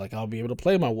enjoy. Like, I'll be able to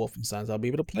play my Wolfensteins, I'll be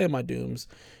able to play my Dooms,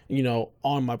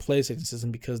 on my PlayStation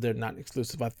system because they're not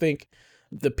exclusive. I think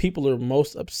the people are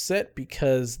most upset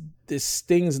because this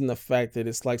stings in the fact that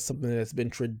it's like something that's been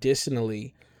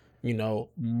traditionally,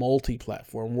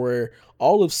 multi-platform, where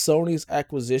all of Sony's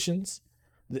acquisitions,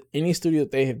 any studio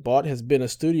that they have bought has been a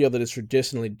studio that has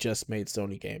traditionally just made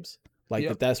Sony games.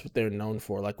 Like that's what they're known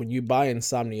for. Like when you buy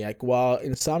Insomniac, while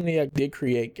Insomniac did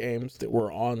create games that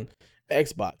were on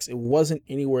Xbox, it wasn't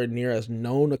anywhere near as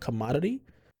known a commodity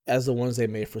as the ones they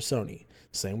made for Sony.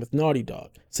 Same with Naughty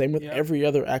Dog. Same with every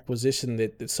other acquisition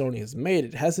that Sony has made.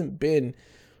 It hasn't been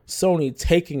Sony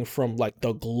taking from like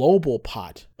the global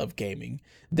pot of gaming.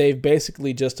 They've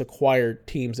basically just acquired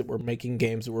teams that were making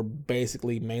games that were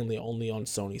basically mainly only on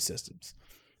Sony systems.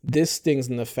 This stings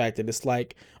in the fact that it's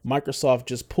like Microsoft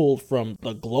just pulled from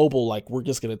the global, like we're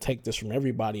just going to take this from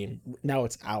everybody and now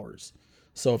it's ours.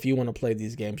 So if you want to play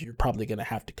these games, you're probably going to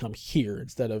have to come here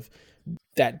instead of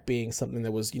that being something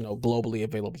that was, globally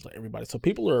available to everybody. So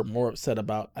people are more upset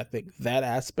about, I think, that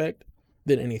aspect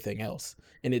than anything else.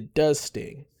 And it does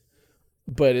sting.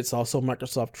 But it's also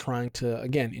Microsoft trying to,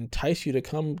 again, entice you to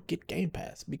come get Game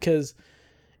Pass, because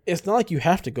it's not like you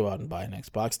have to go out and buy an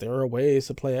Xbox. There are ways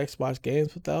to play Xbox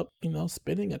games without,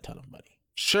 spending a ton of money.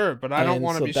 Sure, but I don't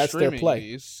want to be streaming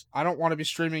these. I don't want to be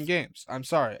streaming games. I'm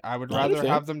sorry. I would rather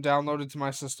have them downloaded to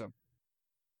my system.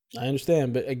 I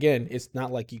understand, but again, it's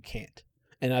not like you can't.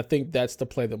 And I think that's the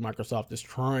play that Microsoft is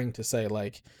trying to say,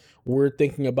 like, we're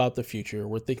thinking about the future.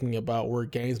 We're thinking about where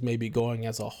games may be going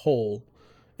as a whole.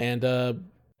 And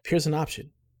here's an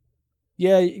option.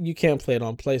 Yeah, you can't play it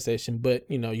on PlayStation, but,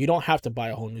 you don't have to buy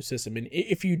a whole new system. And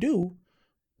if you do,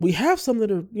 we have some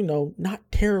that are,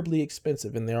 not terribly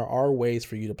expensive, and there are ways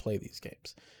for you to play these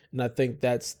games. And I think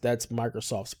that's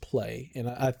Microsoft's play. And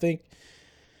I think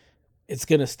it's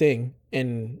going to sting.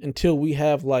 And until we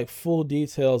have like full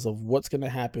details of what's going to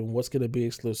happen, what's going to be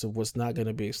exclusive, what's not going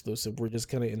to be exclusive, we're just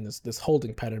kind of in this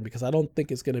holding pattern, because I don't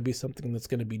think it's going to be something that's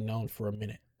going to be known for a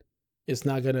minute. It's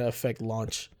not going to affect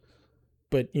launch.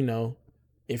 But,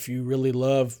 if you really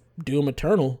love Doom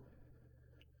Eternal,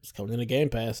 it's coming in a Game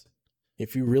Pass.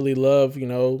 If you really love,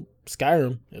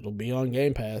 Skyrim, it'll be on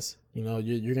Game Pass.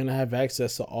 You're going to have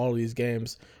access to all of these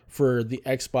games. For the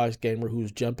Xbox gamer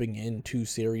who's jumping into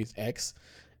Series X,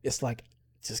 it's like,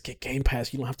 just get Game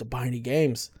Pass. You don't have to buy any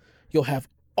games. You'll have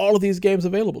all of these games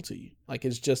available to you. Like,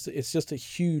 it's just a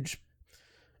huge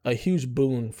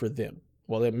boon for them.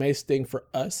 While it may sting for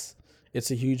us,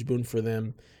 it's a huge boon for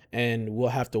them. And we'll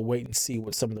have to wait and see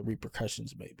what some of the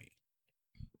repercussions may be.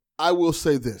 I will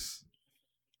say this.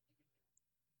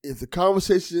 If the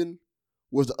conversation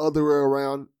was the other way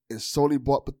around and Sony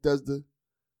bought Bethesda,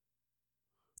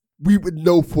 we would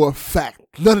know for a fact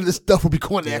none of this stuff would be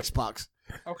going to Xbox.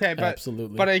 Okay, but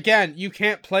absolutely. But again, you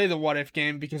can't play the What If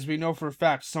game because we know for a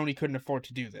fact Sony couldn't afford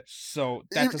to do this. So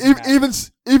that doesn't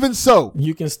matter. Even so,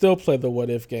 you can still play the What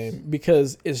If game,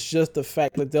 because it's just the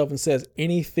fact that Delvin says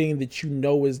anything that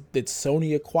is that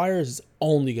Sony acquires is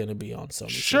only going to be on Sony.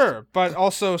 Sure, system. But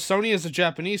also Sony is a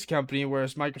Japanese company,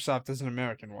 whereas Microsoft is an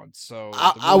American one. So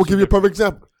I will give you a perfect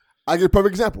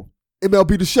example.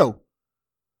 MLB The Show.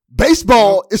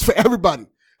 Baseball is for everybody,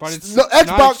 but it's Xbox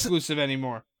not exclusive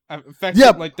anymore. In fact,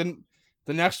 like the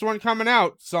next one coming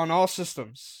out, it's on all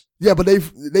systems. Yeah, but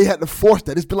they had to force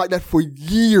that. It's been like that for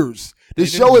years. The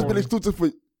show has been exclusive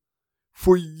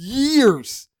for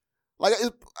years. Like,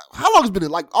 how long has it been?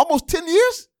 Like almost 10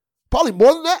 years? Probably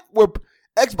more than that, where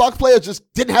Xbox players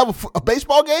just didn't have a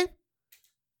baseball game.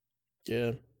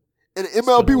 Yeah. And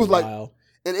MLB was like,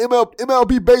 and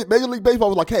MLB Major League Baseball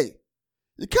was like, hey,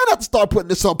 you kind of have to start putting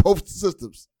this on both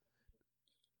systems,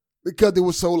 because it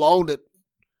was so long that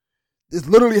this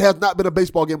literally has not been a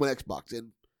baseball game on Xbox,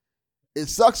 and it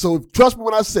sucks. So trust me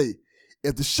when I say,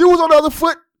 if the shoe was on the other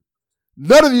foot,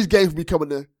 none of these games would be coming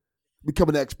to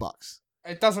Xbox.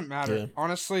 It doesn't matter. Yeah.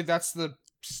 Honestly, that's the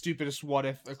stupidest what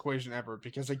if equation ever,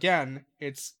 because again,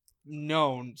 it's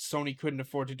known Sony couldn't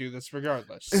afford to do this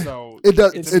regardless. So it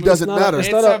doesn't matter.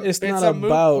 It's not a moot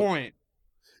point.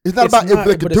 It's not about if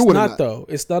they could do it or not. Though.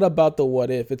 It's not about the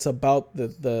what if. It's about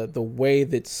the way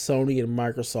that Sony and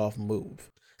Microsoft move.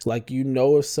 It's like, if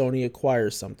Sony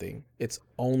acquires something, it's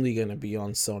only going to be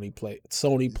on Sony platforms.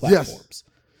 Yes.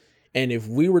 And if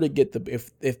we were to get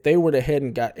if they went ahead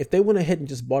and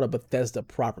just bought a Bethesda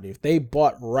property, if they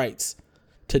bought rights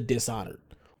to Dishonored,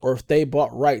 or if they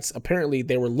bought rights, apparently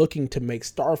they were looking to make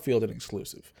Starfield an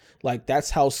exclusive. Like,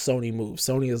 that's how Sony moves.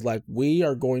 Sony is like, we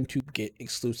are going to get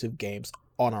exclusive games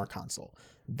on our console.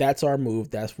 That's our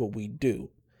move. That's what we do.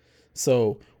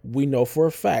 So we know for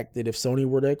a fact that if Sony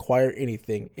were to acquire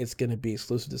anything, it's going to be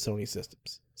exclusive to Sony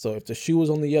systems. So if the shoe was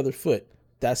on the other foot,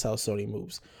 that's how Sony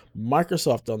moves.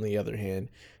 Microsoft, on the other hand,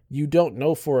 you don't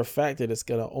know for a fact that it's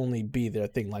going to only be their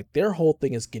thing. Like, their whole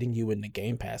thing is getting you into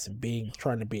Game Pass and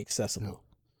trying to be accessible. No.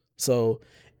 So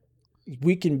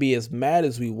we can be as mad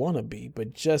as we want to be,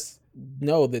 but just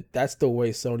know that that's the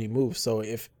way Sony moves. So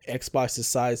if Xbox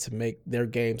decides to make their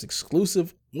games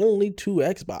exclusive only to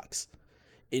Xbox,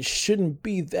 it shouldn't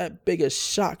be that big a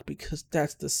shock because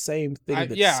that's the same thing that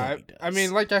Sony does. I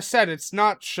mean, like I said, it's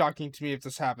not shocking to me if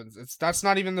this happens. That's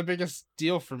not even the biggest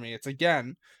deal for me. It's,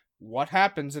 again, what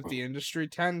happens if the industry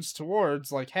tends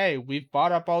towards, like, hey, we've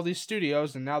bought up all these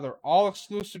studios and now they're all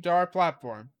exclusive to our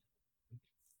platform.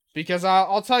 Because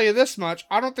I'll tell you this much,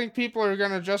 I don't think people are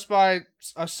going to just buy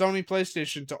a Sony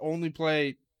PlayStation to only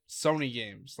play Sony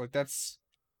games. Like, that's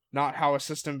not how a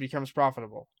system becomes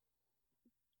profitable.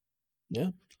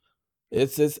 Yeah.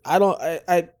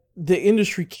 The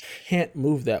industry can't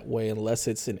move that way unless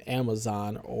it's an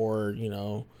Amazon or,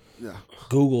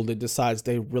 Google that decides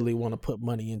they really want to put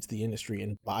money into the industry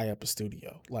and buy up a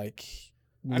studio. Like,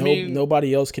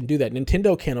 nobody else can do that.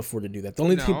 Nintendo can't afford to do that. The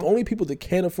only people that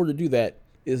can't afford to do that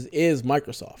is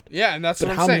Microsoft. Yeah, and that's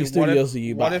what I'm saying. Many studios do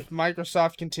you buy? What if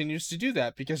Microsoft continues to do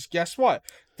that? Because guess what?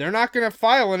 They're not going to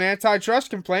file an antitrust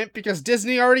complaint because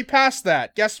Disney already passed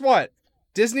that. Guess what?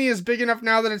 Disney is big enough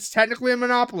now that it's technically a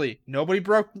monopoly. Nobody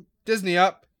broke Disney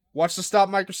up. What's to stop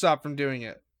Microsoft from doing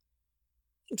it?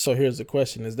 So here's the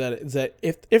question: Is that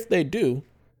if they do,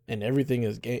 and everything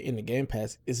is in the Game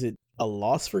Pass, is it a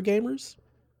loss for gamers?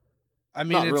 I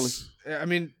mean, not really. I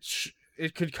mean,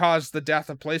 it could cause the death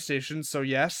of PlayStation. So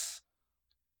yes,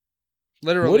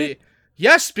 literally,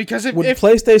 yes, because if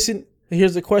PlayStation.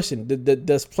 Here's the question: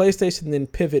 Does PlayStation then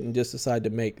pivot and just decide to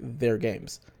make their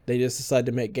games? They just decide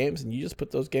to make games, and you just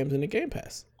put those games in the Game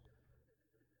Pass.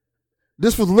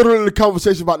 This was literally the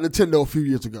conversation about Nintendo a few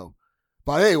years ago.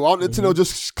 But hey, why don't Nintendo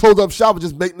just close up shop and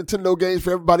just make Nintendo games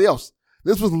for everybody else?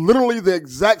 This was literally the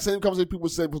exact same conversation people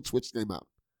said when Switch came out.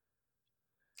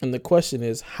 And the question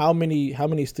is, how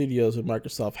many studios would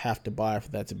Microsoft have to buy for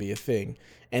that to be a thing?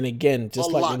 And again,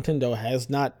 just like Nintendo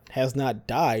has not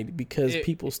died because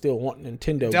people still want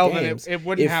Nintendo games. It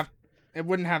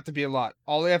wouldn't have to be a lot.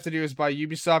 All they have to do is buy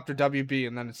Ubisoft or WB,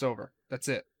 and then it's over. That's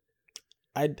it.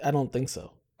 I don't think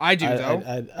so. I do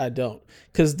though. I don't,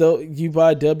 because though you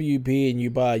buy WB and you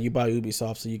buy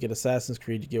Ubisoft, so you get Assassin's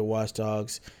Creed, you get Watch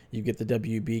Dogs, you get the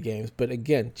WB games. But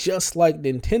again, just like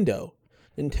Nintendo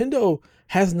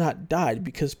has not died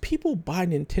because people buy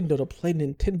Nintendo to play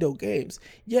Nintendo games.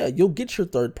 Yeah, you'll get your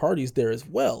third parties there as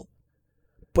well.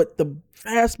 But the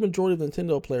vast majority of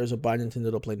Nintendo players are buying Nintendo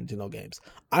to play Nintendo games.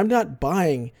 I'm not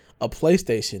buying a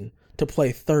PlayStation to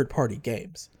play third-party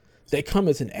games. They come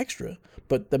as an extra,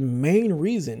 but the main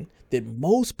reason that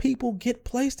most people get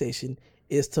PlayStation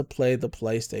is to play the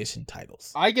PlayStation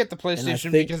titles. I get the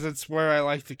PlayStation because it's where I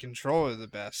like the controller the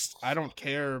best. I don't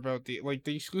care about the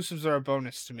exclusives are a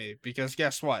bonus to me because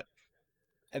guess what?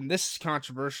 And this is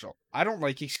controversial. I don't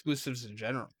like exclusives in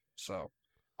general, so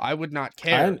I would not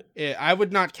care. I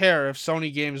would not care if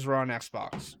Sony games were on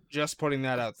Xbox. Just putting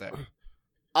that out there.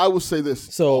 I will say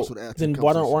this. So then,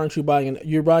 why aren't you buying?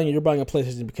 You're buying a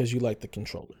PlayStation because you like the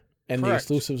controller, and Correct.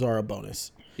 The exclusives are a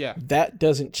bonus. Yeah, that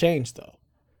doesn't change though.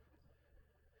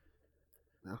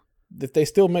 No. If they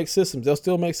still make systems, they'll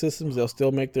still make systems. They'll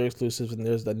still make their exclusives, and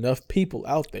there's enough people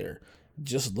out there.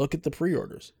 Just look at the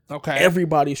pre-orders. Okay,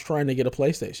 everybody's trying to get a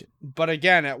PlayStation. But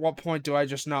again, at what point do I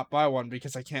just not buy one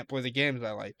because I can't play the games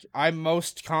I like? I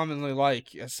most commonly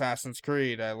like Assassin's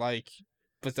Creed. I like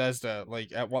Bethesda.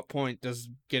 Like, at what point does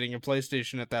getting a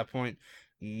PlayStation at that point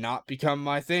not become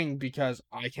my thing because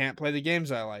I can't play the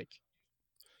games I like?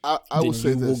 I will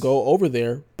say this. Will go over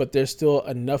there, but there's still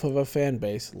enough of a fan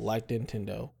base like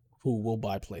Nintendo who will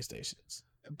buy PlayStations.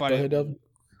 But go ahead, Devin.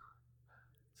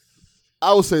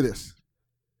 I will say this.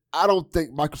 I don't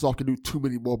think Microsoft can do too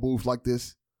many more moves like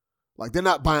this. Like, they're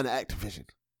not buying Activision.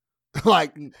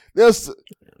 Like, it's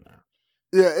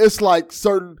like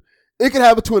certain. It can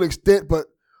happen to an extent, but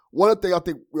one thing I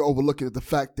think we're overlooking is the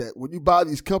fact that when you buy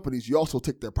these companies, you also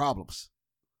take their problems.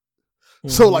 Mm-hmm.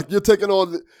 So, like, you're taking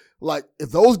on, if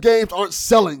those games aren't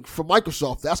selling for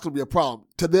Microsoft, that's going to be a problem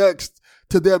to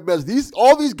their measure.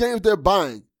 All these games they're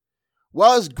buying,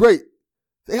 while it's great,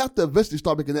 they have to eventually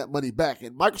start making that money back.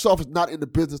 And Microsoft is not in the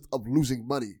business of losing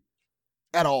money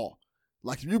at all.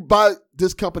 Like, if you buy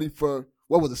this company for,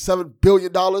 what was it, $7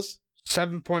 billion? 7.5.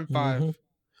 Mm-hmm.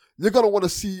 You're going to want to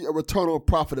see a return on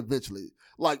profit eventually.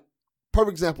 Like,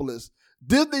 perfect example is,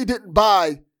 Disney didn't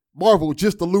buy Marvel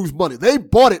just to lose money. They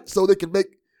bought it so they can make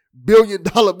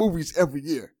billion-dollar movies every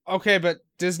year. Okay, but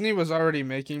Disney was already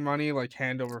making money like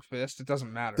hand over fist. It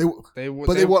doesn't matter. They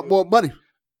want more money.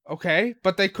 Okay,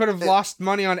 but they could have lost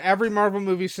money on every Marvel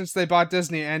movie since they bought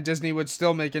Disney, and Disney would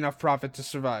still make enough profit to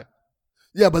survive.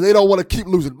 Yeah, but they don't want to keep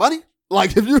losing money.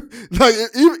 Like, it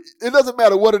doesn't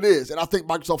matter what it is, and I think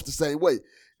Microsoft's the same way.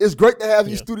 It's great to have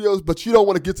these studios, but you don't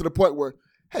want to get to the point where,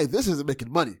 hey, this isn't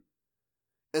making money.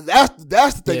 And that's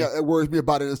the thing Yeah. that worries me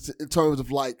about it in terms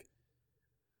of like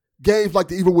games like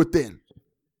The Evil Within.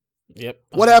 Yep.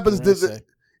 What I happens was gonna say.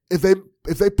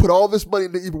 if they put all this money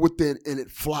into Evil Within and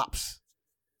it flops?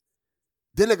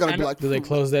 Then they're gonna be like, Do they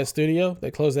close that studio?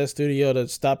 They close that studio to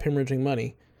stop hemorrhaging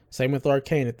money. Same with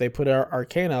Arcane. If they put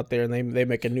Arcane out there and they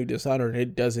make a new Dishonored, and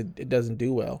it doesn't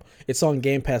do well. It's on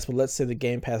Game Pass, but let's say the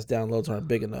Game Pass downloads aren't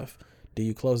big enough. Do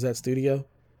you close that studio?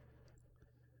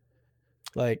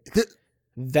 Like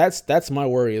that's my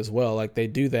worry as well. Like they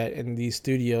do that and these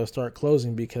studios start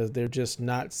closing because they're just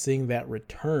not seeing that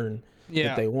return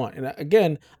that they want. And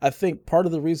again, I think part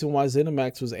of the reason why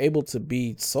ZeniMax was able to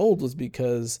be sold was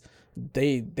because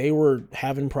they were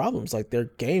having problems. Like their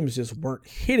games just weren't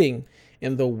hitting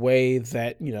in the way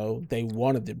that, they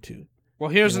wanted them to. Well,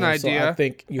 here's an So idea. I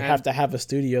think you have to have a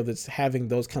studio that's having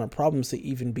those kind of problems to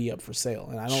even be up for sale.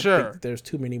 And I don't think there's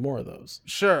too many more of those.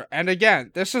 Sure. And again,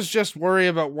 this is just worry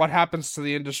about what happens to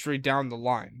the industry down the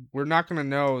line. We're not going to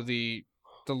know the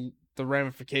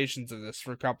ramifications of this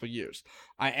for a couple of years.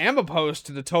 I am opposed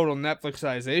to the total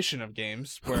Netflixization of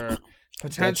games where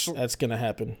potentially that's going to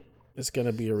happen. It's going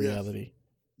to be a reality.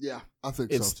 yeah, I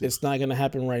think so too. It's not going to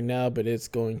happen right now, but it's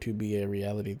going to be a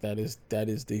reality. That is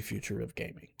the future of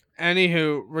gaming.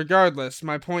 Anywho, regardless,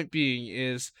 my point being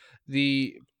is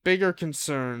the bigger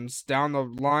concerns down the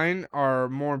line are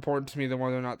more important to me than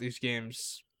whether or not these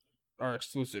games are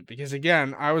exclusive. Because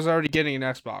again, I was already getting an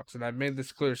Xbox, and I've made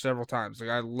this clear several times. Like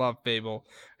I love Fable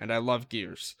and I love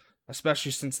Gears,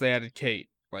 especially since they added Kate.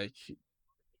 Like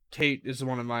Kate is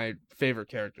one of my favorite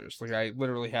characters. Like I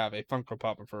literally have a Funko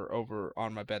Pop of her over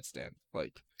on my bedstand.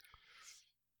 Like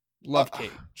love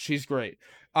Kate. She's great.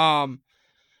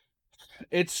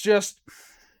 It's just,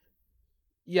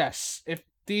 yes, if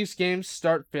these games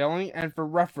start failing, and for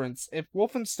reference, if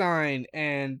Wolfenstein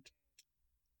and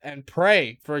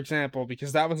Prey, for example,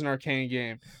 because that was an Arcane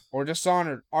game, or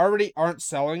Dishonored already aren't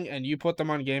selling, and you put them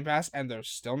on Game Pass and they're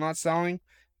still not selling,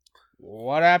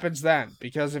 what happens then?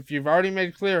 Because if you've already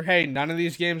made clear, hey, none of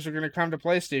these games are going to come to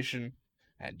PlayStation,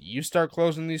 and you start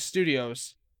closing these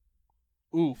studios,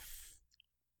 oof.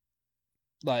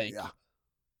 Like... Yeah.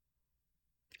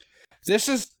 This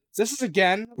is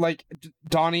again like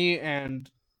Donnie and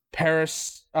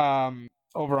Paris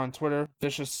over on Twitter,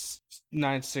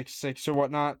 Vicious966 or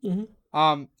whatnot,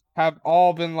 have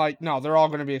all been like, no, they're all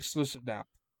going to be exclusive now.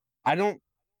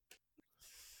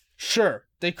 Sure,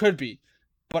 they could be,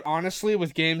 but honestly,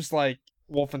 with games like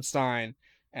Wolfenstein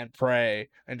and Prey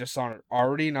and Dishonored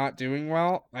already not doing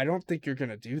well, I don't think you're going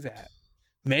to do that.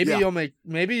 Maybe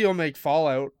you'll make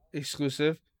Fallout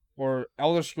exclusive or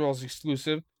Elder Scrolls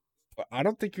exclusive. But I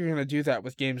don't think you're going to do that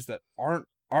with games that aren't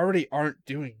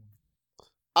doing.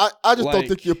 I just don't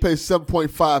think you'll pay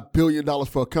 $7.5 billion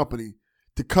for a company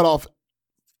to cut off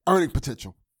earning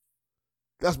potential.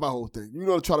 That's my whole thing. You're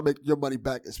going to try to make your money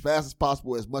back as fast as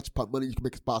possible, as much money you can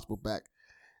make as possible back.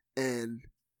 And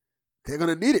they're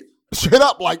going to need it. Straight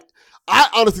up. Like, I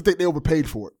honestly think they overpaid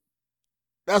for it.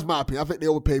 That's my opinion. I think they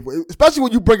overpaid for it. Especially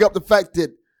when you bring up the fact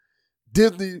that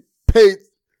Disney paid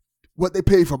what they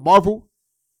paid for Marvel.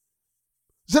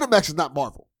 ZeniMax is not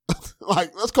Marvel.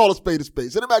 Like, let's call it spade a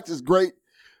spade. ZeniMax is great,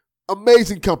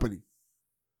 amazing company,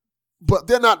 but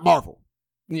they're not Marvel.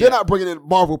 Yeah. They're not bringing in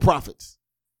Marvel profits.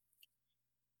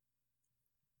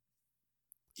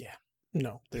 Yeah,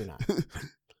 no, they're not.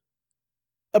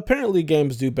 Apparently,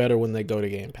 games do better when they go to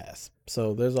Game Pass.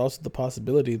 So there's also the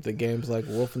possibility that games like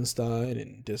Wolfenstein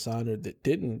and Dishonored that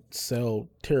didn't sell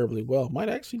terribly well might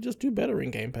actually just do better in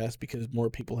Game Pass because more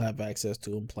people have access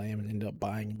to them, play them, and end up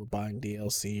buying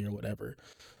DLC or whatever.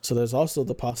 So there's also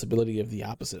the possibility of the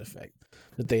opposite effect,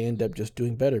 that they end up just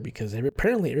doing better because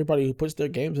apparently everybody who puts their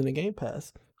games in the Game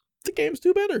Pass, the games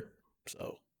do better.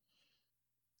 So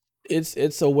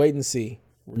it's a wait and see.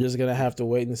 We're just going to have to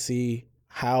wait and see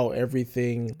how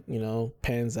everything,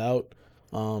 pans out.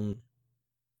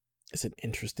 It's an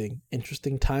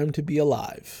interesting time to be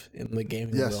alive in the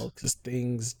gaming world because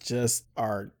things just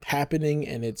are happening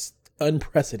and it's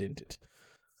unprecedented.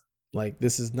 Like,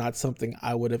 this is not something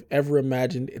I would have ever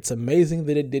imagined. It's amazing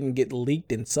that it didn't get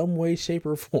leaked in some way, shape,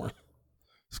 or form.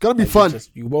 It's gonna be fun.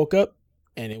 You woke up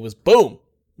and it was boom.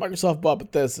 Microsoft bought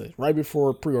Bethesda right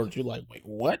before pre-order. You're like, wait,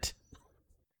 what?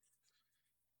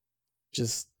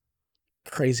 Just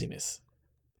craziness.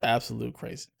 Absolute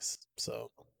craziness.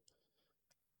 So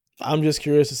I'm just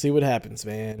curious to see what happens,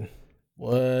 man.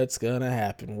 What's gonna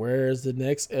happen? Where's the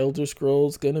next Elder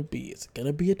Scrolls gonna be? Is it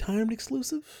gonna be a timed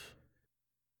exclusive?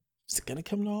 Is it gonna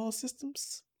come to all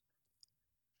systems?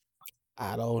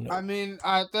 I don't know. I mean,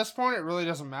 at this point, it really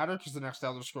doesn't matter because the next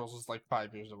Elder Scrolls is like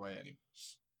 5 years away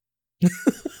anyways.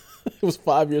 It was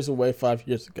 5 years away 5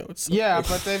 years ago. Yeah,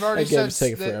 but they've already said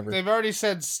forever. they've already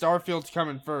said Starfield's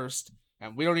coming first,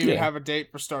 and we don't even have a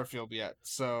date for Starfield yet.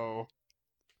 So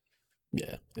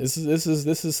yeah, this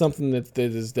is something that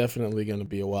is definitely going to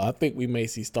be a while. I think we may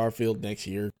see Starfield next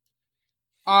year.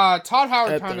 Todd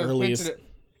Howard kind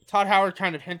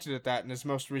of hinted at that in his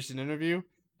most recent interview,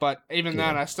 but even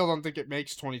then, I still don't think it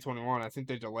makes 2021. I think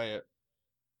they delay it.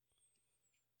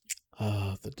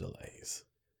 The delays.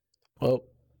 Well,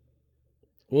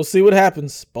 we'll see what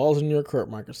happens. Ball's in your court,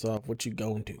 Microsoft. What you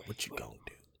gonna do?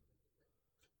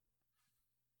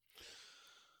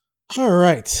 All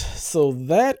right, so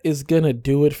that is gonna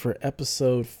do it for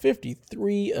episode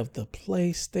 53 of the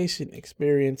PlayStation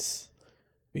Experience.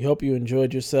 We hope you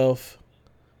enjoyed yourself.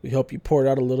 We hope you poured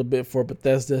out a little bit for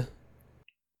Bethesda.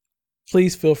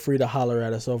 Please feel free to holler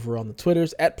at us over on the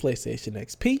Twitters at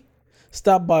PlayStationXP.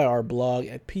 Stop by our blog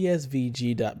at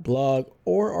psvg.blog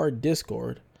or our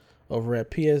Discord over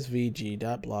at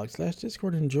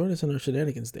psvg.blog/Discord and join us in our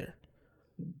shenanigans there.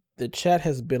 The chat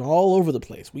has been all over the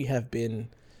place. We have been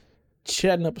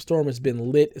chatting up a storm. It's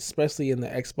been lit, especially in the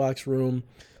Xbox room.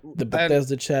 The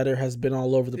Bethesda chatter has been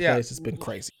all over the place. It's been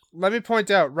crazy. Let me point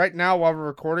out, right now while we're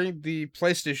recording, the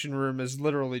PlayStation room is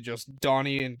literally just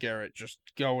Donnie and Garrett just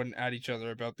going at each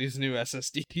other about these new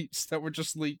SSDs that were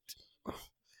just leaked.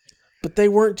 But they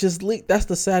weren't just leaked. That's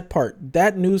the sad part.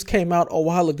 That news came out a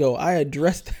while ago. I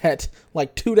addressed that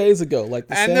like 2 days ago.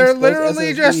 And they're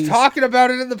literally just talking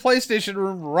about it in the PlayStation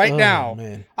room right now.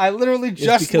 Man. I literally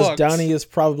just because Donnie is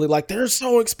probably like, they're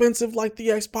so expensive, like the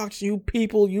Xbox, you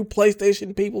people, you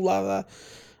PlayStation people, blah blah.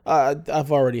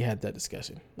 I've already had that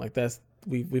discussion. Like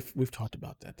we've talked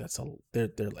about that.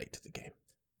 They're late to the game.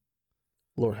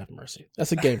 Lord have mercy.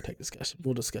 That's a game tech discussion.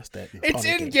 We'll discuss that. It's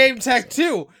in game tech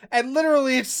too. And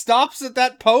literally it stops at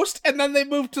that post and then they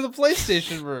move to the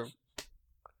PlayStation room.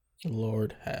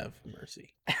 Lord have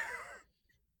mercy.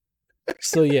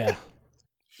 So yeah.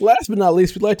 Last but not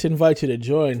least, we'd like to invite you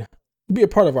to be a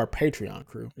part of our Patreon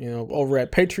crew, over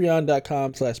at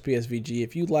patreon.com/PSVG.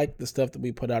 If you like the stuff that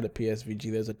we put out at PSVG,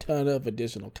 there's a ton of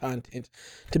additional content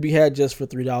to be had just for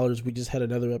 $3. We just had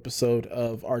another episode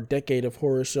of our Decade of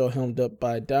Horror show helmed up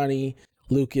by Donnie,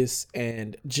 Lucas,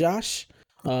 and Josh.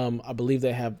 I believe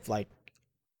they have I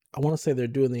want to say they're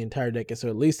doing the entire decade, so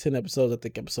at least 10 episodes. I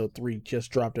think episode 3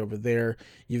 just dropped over there.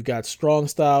 You've got Strong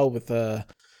Style with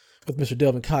Mr.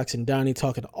 Delvin Cox and Donnie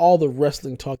talking all the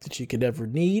wrestling talk that you could ever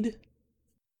need.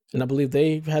 And I believe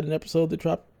they've had an episode that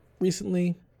dropped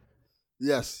recently.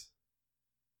 Yes.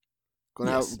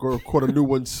 Gonna record a new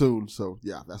one soon. So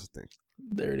yeah, that's the thing.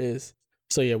 There it is.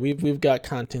 So yeah, we've got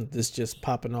content that's just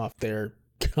popping off there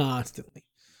constantly.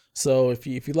 So if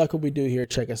you like what we do here,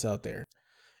 check us out there.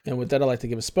 And with that, I'd like to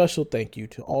give a special thank you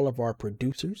to all of our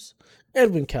producers: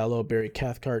 Edwin Callow, Barry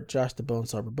Cathcart, Josh the Bone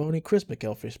Sarboni, Chris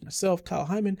McElfish, myself, Kyle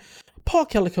Hyman, Paul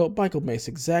Calico, Michael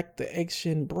Masick, Zach the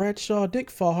Eggshin, Bradshaw, Dick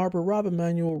Fall Harbor, Rob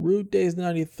Emanuel, Rude Days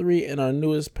 93, and our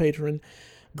newest patron,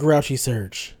 Grouchy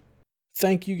Surge.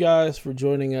 Thank you guys for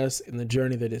joining us in the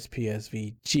journey that is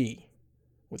PSVG.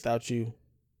 Without you,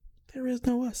 there is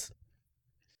no us.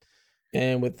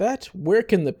 And with that, where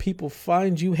can the people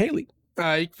find you, Haley?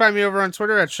 You can find me over on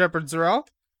Twitter at Shepard Zarel.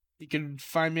 You can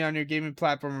find me on your gaming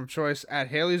platform of choice at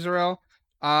Haley Zarel.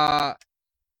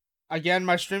 Again,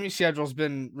 my streaming schedule's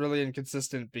been really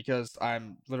inconsistent because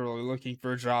I'm literally looking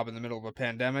for a job in the middle of a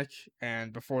pandemic,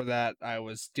 and before that, I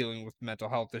was dealing with mental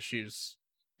health issues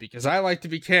because I like to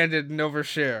be candid and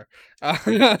overshare.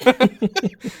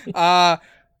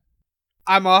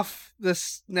 I'm off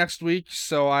this next week,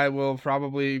 so I will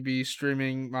probably be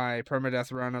streaming my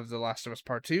permadeath run of The Last of Us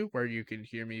Part 2, where you can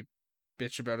hear me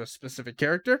bitch about a specific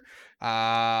character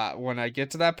when I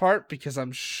get to that part, because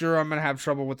I'm sure I'm going to have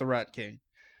trouble with the Rat King.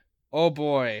 Oh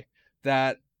boy,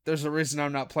 there's a reason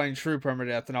I'm not playing true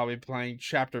permadeath and I'll be playing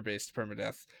chapter-based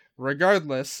permadeath.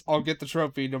 Regardless, I'll get the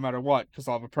trophy no matter what, because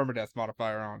I'll have a permadeath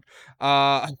modifier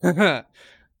on.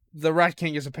 The Rat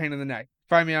King is a pain in the neck.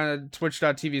 Find me on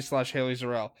twitch.tv/Haley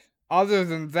Zarel. Other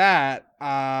than that,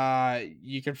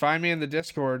 you can find me in the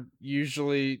Discord,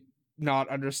 usually not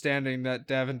understanding that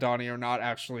Dev and Donnie are not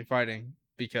actually fighting,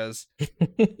 because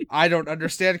I don't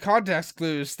understand context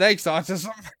clues. Thanks,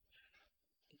 autism.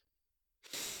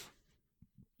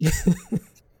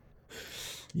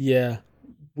 Yeah,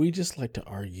 we just like to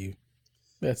argue.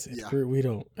 That's it. Yeah. We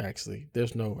don't actually,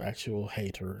 there's no actual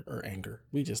hate or anger.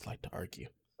 We just like to argue.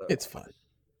 It's fun.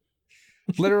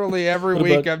 Literally every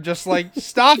week I'm just like,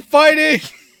 stop fighting!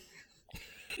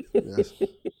 Yes.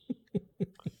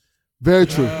 Very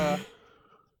true.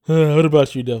 What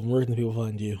about you, Devin? Where can the people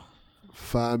find you?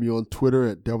 Find me on Twitter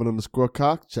at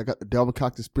Delvin_Cox. Check out the Delvin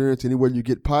Cox Experience anywhere you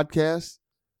get podcasts.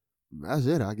 That's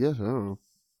it, I guess. I don't know.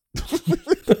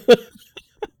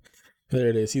 There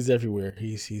it is. He's everywhere.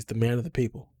 He's the man of the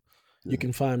people. You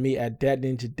can find me at Dat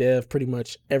Ninja Dev pretty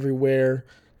much everywhere.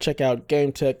 Check out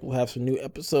Game Tech. We'll have some new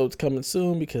episodes coming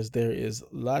soon because there is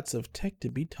lots of tech to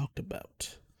be talked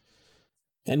about.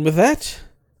 And with that,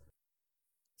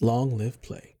 long live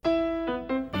play.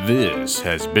 This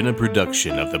has been a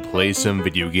production of the Play Some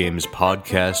Video Games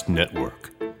Podcast Network.